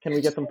 Will? Can we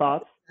get some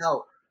thoughts?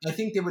 No, I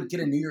think they would get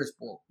a New Year's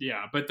Bowl.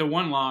 Yeah, but the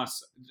one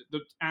loss,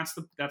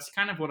 that's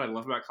kind of what I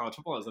love about college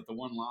football, is that the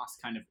one loss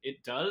it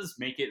does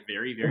make it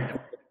very, very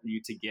difficult for you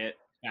to get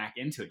back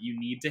into it. You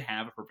need to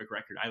have a perfect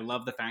record. I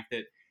love the fact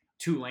that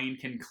Tulane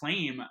can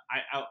claim,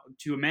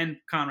 to amend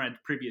Conrad's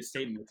previous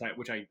statement,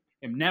 which I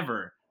am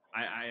never.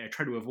 I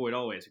try to avoid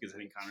always because I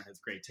think Connor has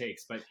great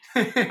takes, but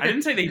I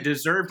didn't say they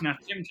deserved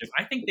national championship.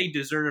 I think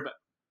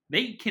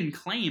they can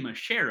claim a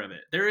share of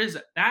it. They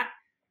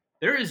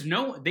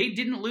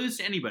didn't lose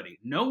to anybody.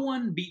 No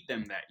one beat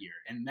them that year.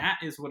 And that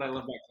is what I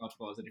love about college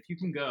football, is that if you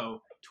can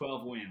go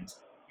 12 wins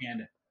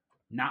and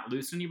not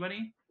lose to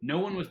anybody, no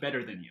one was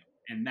better than you.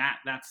 And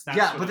that's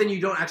yeah, but then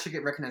you don't actually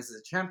get recognized as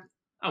a champion.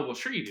 Oh, well,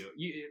 sure you do.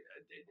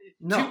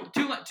 No.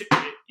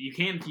 You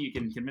can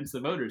convince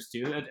the voters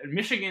to.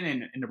 Michigan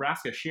and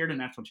Nebraska shared a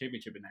national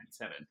championship in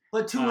 '97.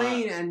 But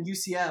Tulane and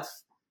UCF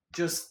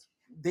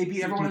they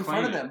beat everyone in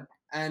front of them.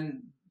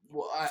 And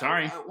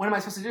sorry, what am I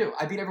supposed to do?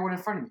 I beat everyone in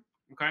front of me.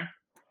 Okay.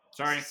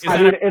 Sorry.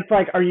 It's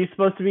like, are you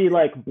supposed to be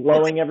like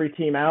blowing every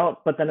team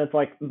out? But then it's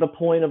like the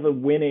point of the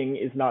winning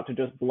is not to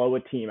just blow a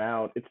team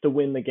out; it's to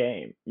win the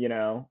game. You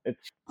know,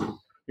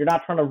 you're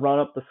not trying to run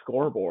up the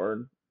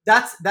scoreboard.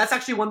 That's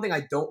actually one thing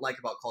I don't like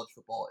about college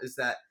football, is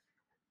that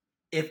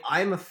if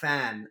I'm a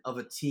fan of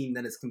a team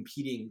that is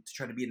competing to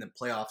try to be in the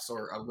playoffs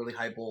or a really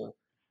high bowl,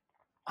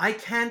 I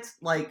can't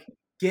like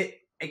get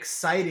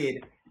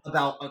excited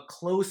about a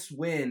close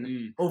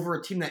win over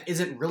a team that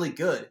isn't really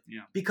good.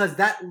 Yeah. Because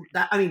that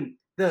I mean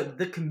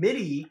the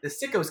committee, the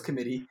Sickos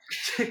committee,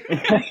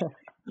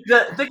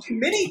 the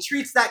committee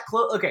treats that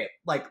close. Okay,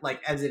 like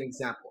as an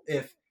example,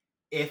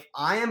 if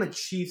I am a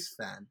Chiefs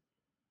fan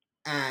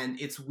and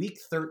it's week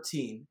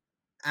 13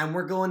 and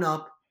we're going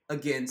up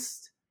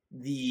against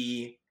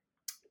the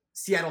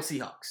Seattle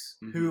Seahawks,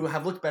 who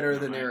have looked better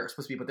than they're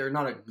supposed to be, but they're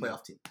not a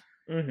playoff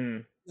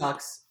team.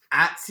 Seahawks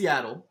at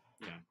Seattle,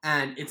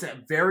 and it's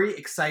a very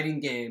exciting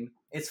game.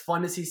 It's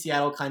fun to see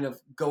Seattle kind of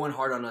going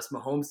hard on us.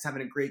 Mahomes is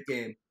having a great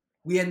game.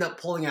 We end up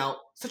pulling out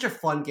such a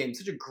fun game,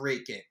 such a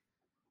great game.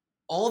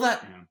 All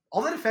that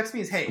affects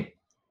me is, hey,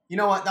 you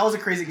know what? That was a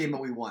crazy game,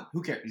 but we won.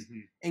 Who cares? Mm-hmm.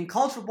 In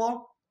college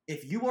football,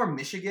 if you are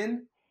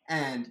Michigan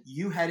and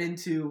you head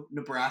into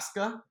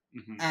Nebraska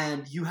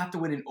and you have to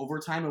win in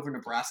overtime over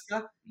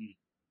Nebraska,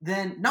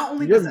 then not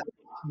only does that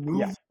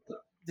move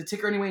the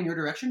ticker anyway in your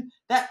direction,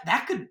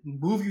 that could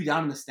move you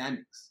down in the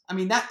standings. I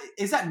mean,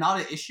 is that not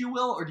an issue,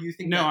 Will, or do you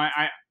think? No,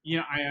 I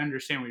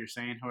understand what you're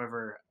saying.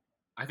 However,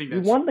 I think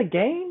you won the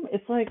game.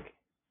 It's like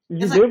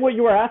you did what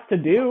you were asked to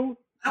do.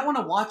 I don't want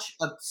to watch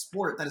a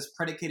sport that is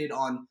predicated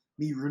on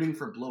me rooting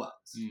for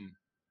blowouts.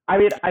 I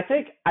mean, I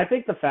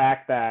think the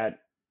fact that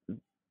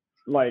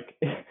like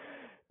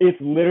it's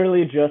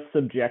literally just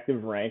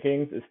subjective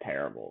rankings is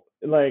terrible.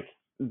 Like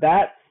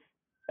that.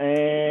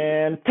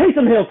 And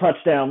Taysom Hill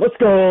touchdown. Let's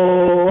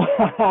go.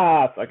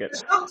 Fuck it.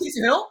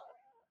 Taysom Hill?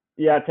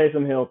 Yeah,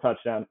 Taysom Hill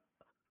touchdown.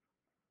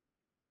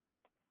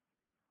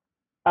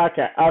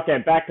 Okay,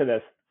 back to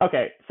this.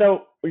 Okay,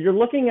 so you're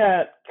looking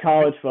at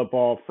college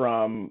football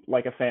from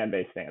like a fan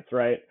base stance,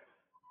 right?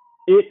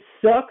 It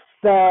sucks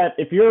that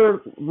if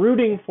you're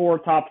rooting for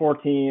top 4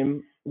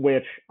 team,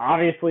 which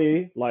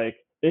obviously like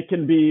it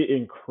can be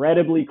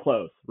incredibly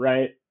close,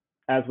 right?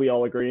 As we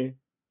all agree,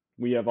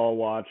 we have all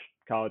watched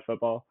college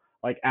football.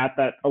 Like at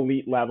that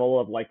elite level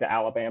of like the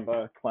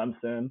Alabama,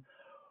 Clemson.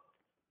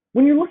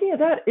 When you're looking at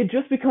that, it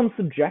just becomes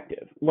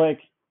subjective. Like,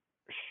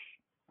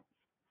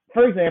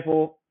 for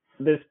example,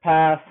 this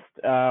past,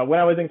 when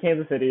I was in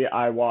Kansas City,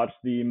 I watched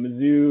the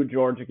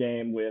Mizzou-Georgia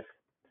game with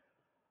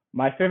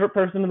my favorite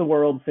person in the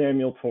world,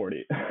 Samuel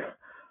Torty.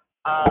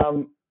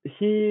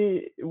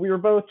 We were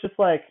both just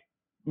like,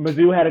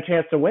 Mizzou had a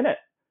chance to win it.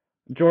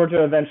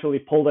 Georgia eventually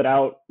pulled it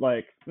out,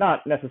 like,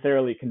 not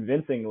necessarily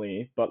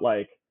convincingly, but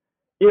like,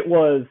 it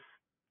was,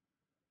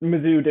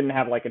 Mizzou didn't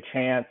have like a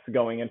chance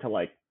going into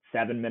like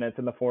 7 minutes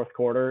in the fourth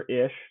quarter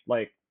ish.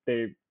 Like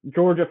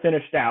Georgia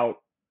finished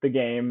out the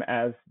game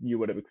as you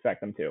would have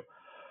expected them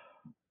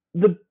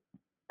to.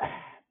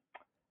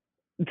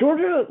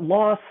 Georgia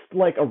lost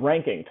like a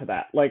ranking to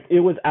that. Like it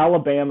was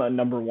Alabama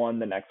number 1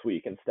 the next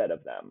week instead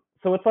of them.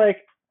 So it's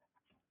like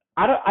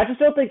I just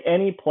don't think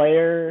any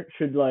player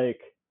should like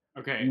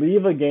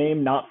leave a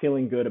game not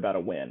feeling good about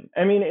a win.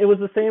 I mean, it was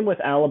the same with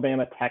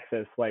Alabama,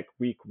 Texas, like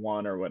week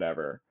 1 or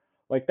whatever.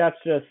 Like that's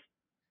just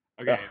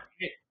okay.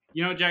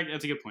 You know, Jack,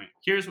 that's a good point.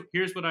 Here's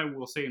what I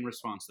will say in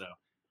response, though,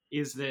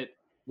 is that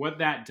what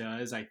that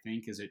does, I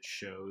think, is it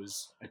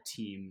shows a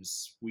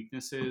team's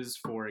weaknesses.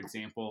 For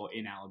example,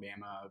 in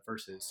Alabama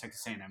versus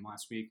Texas A&M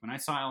last week, when I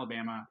saw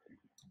Alabama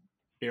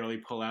barely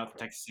pull out the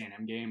Texas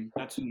A&M game,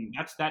 that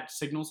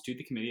signals to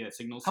the committee. That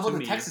signals. How about to the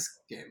me, Texas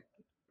game?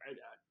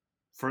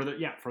 Further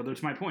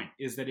to my point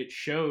is that it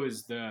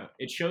shows the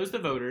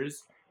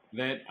voters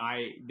that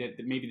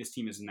maybe this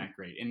team isn't that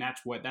great, and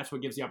that's what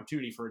gives the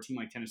opportunity for a team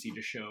like Tennessee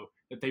to show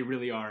that they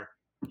really are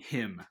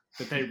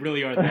that they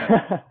really are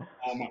them.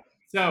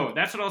 So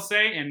that's what I'll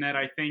say, and that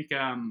I think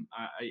I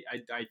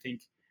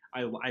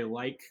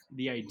like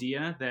the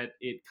idea that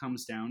it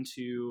comes down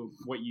to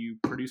what you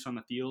produce on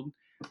the field,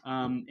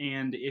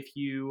 and if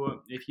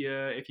you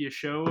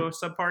show a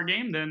subpar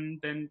game,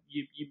 then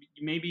you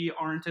maybe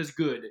aren't as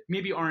good.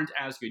 You aren't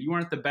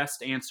the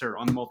best answer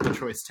on the multiple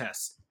choice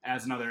test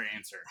as another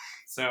answer.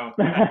 So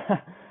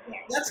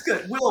that's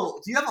good. Will,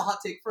 do you have a hot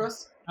take for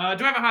us? Do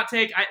I have a hot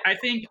take? I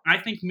think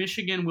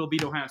Michigan will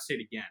beat Ohio State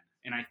again,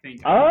 and I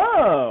think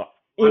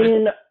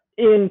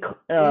in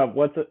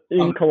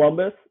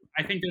Columbus.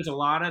 I think there's been a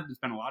lot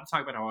of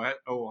talk about how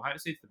Ohio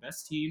State's the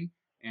best team,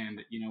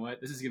 and you know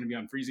what? This is going to be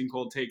on freezing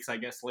cold takes, I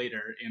guess,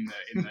 later in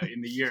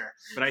the year.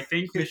 But I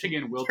think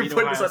Michigan will beat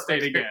Ohio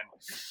State again.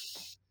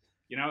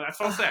 You know, that's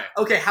what I'll say.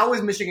 Okay, how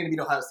is Michigan going to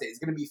beat Ohio State? Is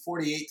it going to be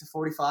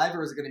 48-45,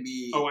 or is it going to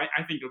be? Oh,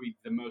 I think it'll be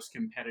the most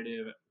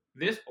competitive.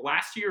 This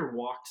last year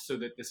walked so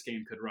that this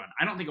game could run.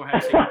 I don't think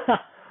Ohio State.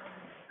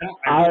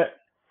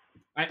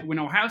 When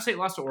Ohio State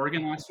lost to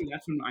Oregon last year,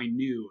 that's when I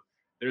knew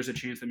there's a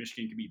chance that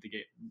Michigan could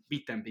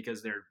beat them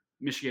because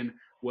Michigan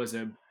was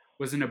an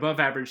above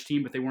average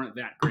team, but they weren't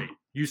that great.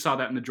 You saw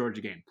that in the Georgia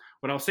game.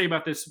 What I'll say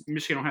about this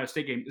Michigan Ohio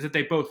State game is that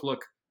they both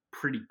look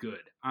pretty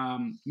good.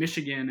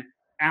 Michigan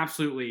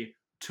absolutely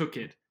took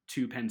it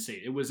to Penn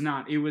State. It was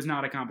not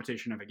a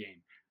competition of a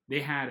game.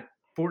 They had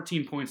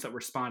 14 points that were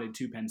spotted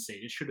to Penn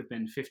State. It should have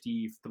been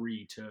 53-3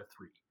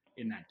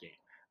 in that game.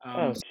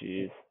 Oh,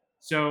 jeez.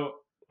 So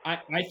I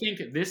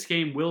think this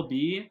game it'll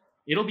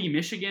be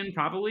Michigan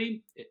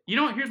probably. You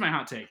know what? Here's my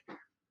hot take.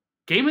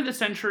 Game of the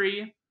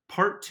Century,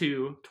 Part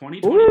 2,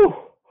 2020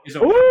 is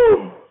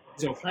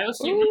Ohio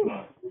State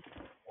number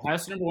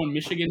 1,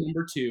 Michigan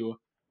number 2.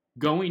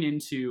 Going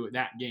into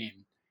that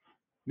game,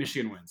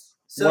 Michigan wins.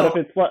 So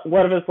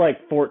what if it's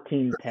like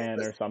 14-10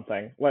 or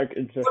something? Like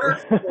it's just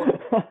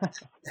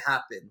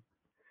happen.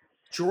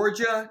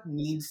 Georgia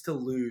needs to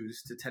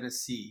lose to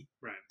Tennessee,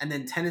 right? And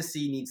then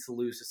Tennessee needs to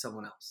lose to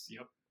someone else.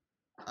 Yep.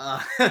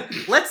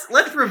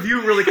 Let's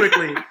review really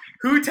quickly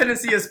who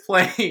Tennessee is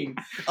playing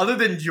other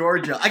than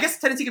Georgia. I guess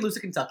Tennessee can lose to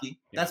Kentucky.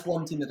 Yeah. That's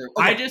one team that they're.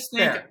 Okay, I just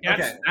think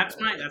that's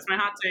my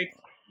hot take.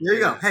 There you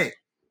go. Hey,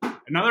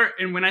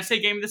 and when I say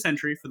game of the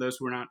century, for those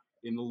who are not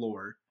in the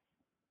lore,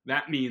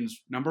 that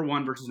means number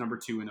 1 versus number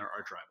 2 in their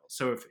arch rivals.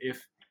 So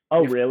if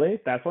really?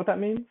 That's what that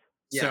means?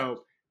 Yeah.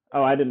 So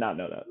I did not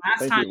know that. last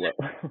Thank time you, Will.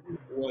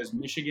 was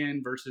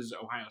Michigan versus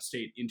Ohio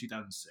State in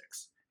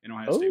 2006. And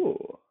Ohio State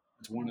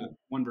it's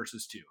 1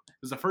 versus 2. It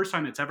was the first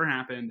time it's ever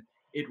happened.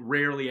 It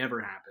rarely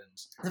ever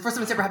happens. The first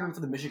time it's ever happened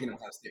for the Michigan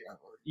Ohio State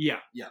rivalry. Yeah,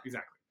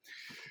 exactly.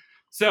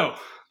 So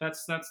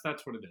that's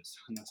what it is,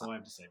 and that's all I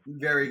have to say.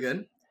 Very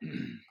good.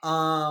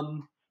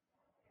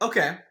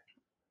 Okay.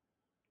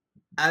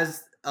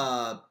 As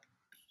a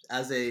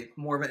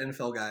more of an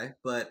NFL guy,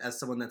 but as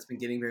someone that's been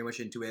getting very much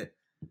into it,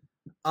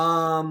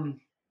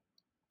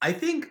 I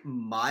think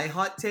my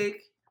hot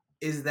take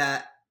is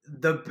that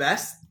the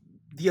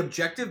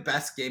objective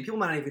best game, people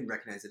might not even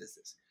recognize it as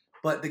this,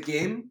 but the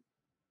game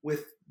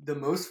with the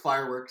most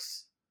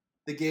fireworks,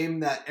 the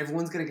game that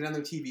everyone's going to get on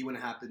their TV when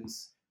it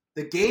happens,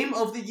 the game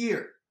of the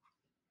year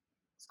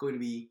is going to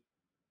be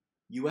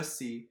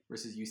USC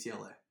versus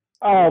UCLA.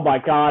 Oh my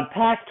God,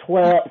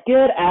 Pac-12,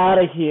 get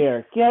out of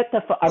here! Get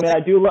the. I mean,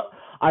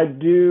 I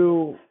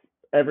do.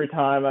 Every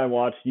time I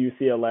watch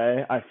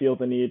UCLA, I feel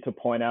the need to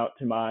point out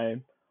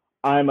to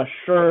I'm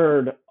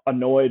assured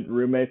annoyed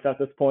roommates at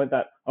this point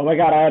that, oh my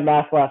God, I had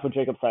math class with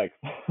Jacob Sykes.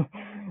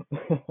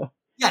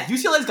 Yeah,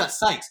 UCLA's got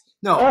Sykes.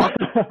 No,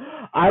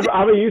 I'm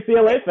a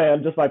UCLA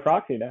fan just by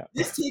proxy now.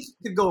 This take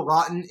could go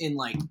rotten in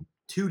like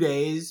 2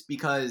 days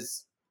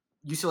because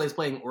UCLA is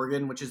playing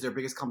Oregon, which is their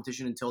biggest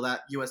competition until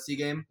that USC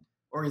game.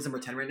 Oregon's number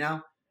 10 right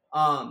now.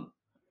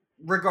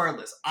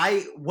 Regardless,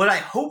 what I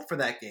hope for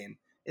that game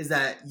is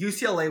that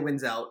UCLA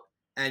wins out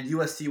and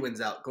USC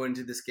wins out going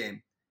into this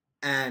game,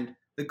 and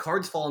the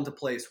cards fall into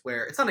place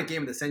where it's not a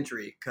game of the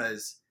century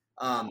because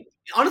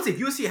honestly, if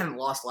USC hadn't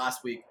lost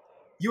last week,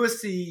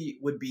 USC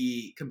would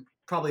be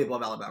probably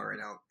above Alabama right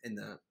now in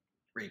the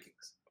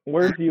rankings.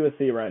 Where's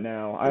USC right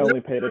now? I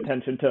only paid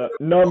attention to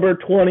number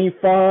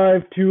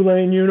 25,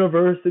 Tulane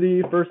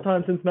University, first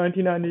time since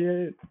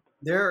 1998.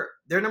 They're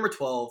number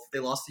 12. They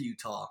lost to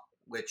Utah,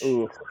 which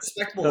Ooh.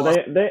 respectable. So loss.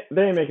 they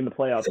ain't making the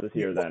playoffs this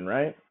year then,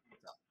 right?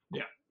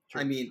 Yeah,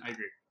 sure. I mean, I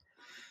agree.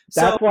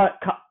 That's what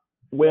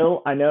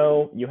Will, I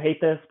know you hate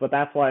this, but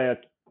that's why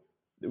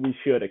we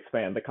should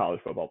expand the college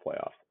football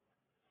playoffs.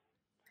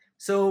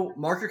 So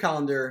mark your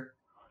calendar,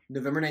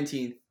 November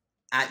 19th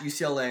at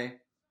UCLA.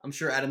 I'm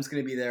sure Adam's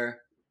going to be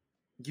there.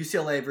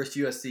 UCLA versus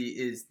USC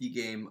is the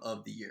game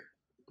of the year.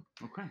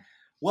 Okay.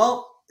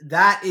 Well,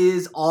 that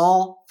is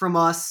all from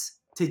us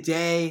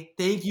today.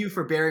 Thank you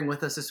for bearing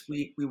with us this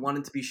week. We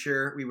wanted to be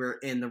sure we were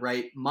in the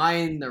right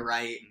mind, the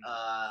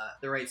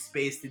right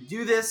space to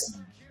do this.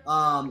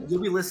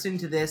 You'll be listening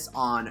to this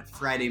on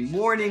Friday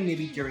morning,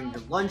 maybe during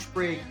your lunch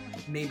break,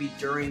 maybe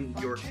during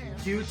your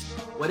commute,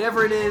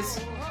 whatever it is.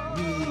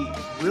 We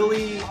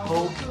really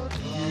hope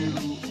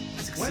you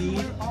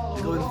succeed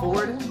going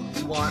forward.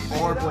 We want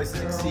all our boys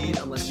to succeed,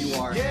 unless you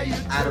are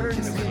Adam.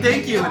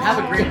 Thank you, and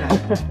have a great night.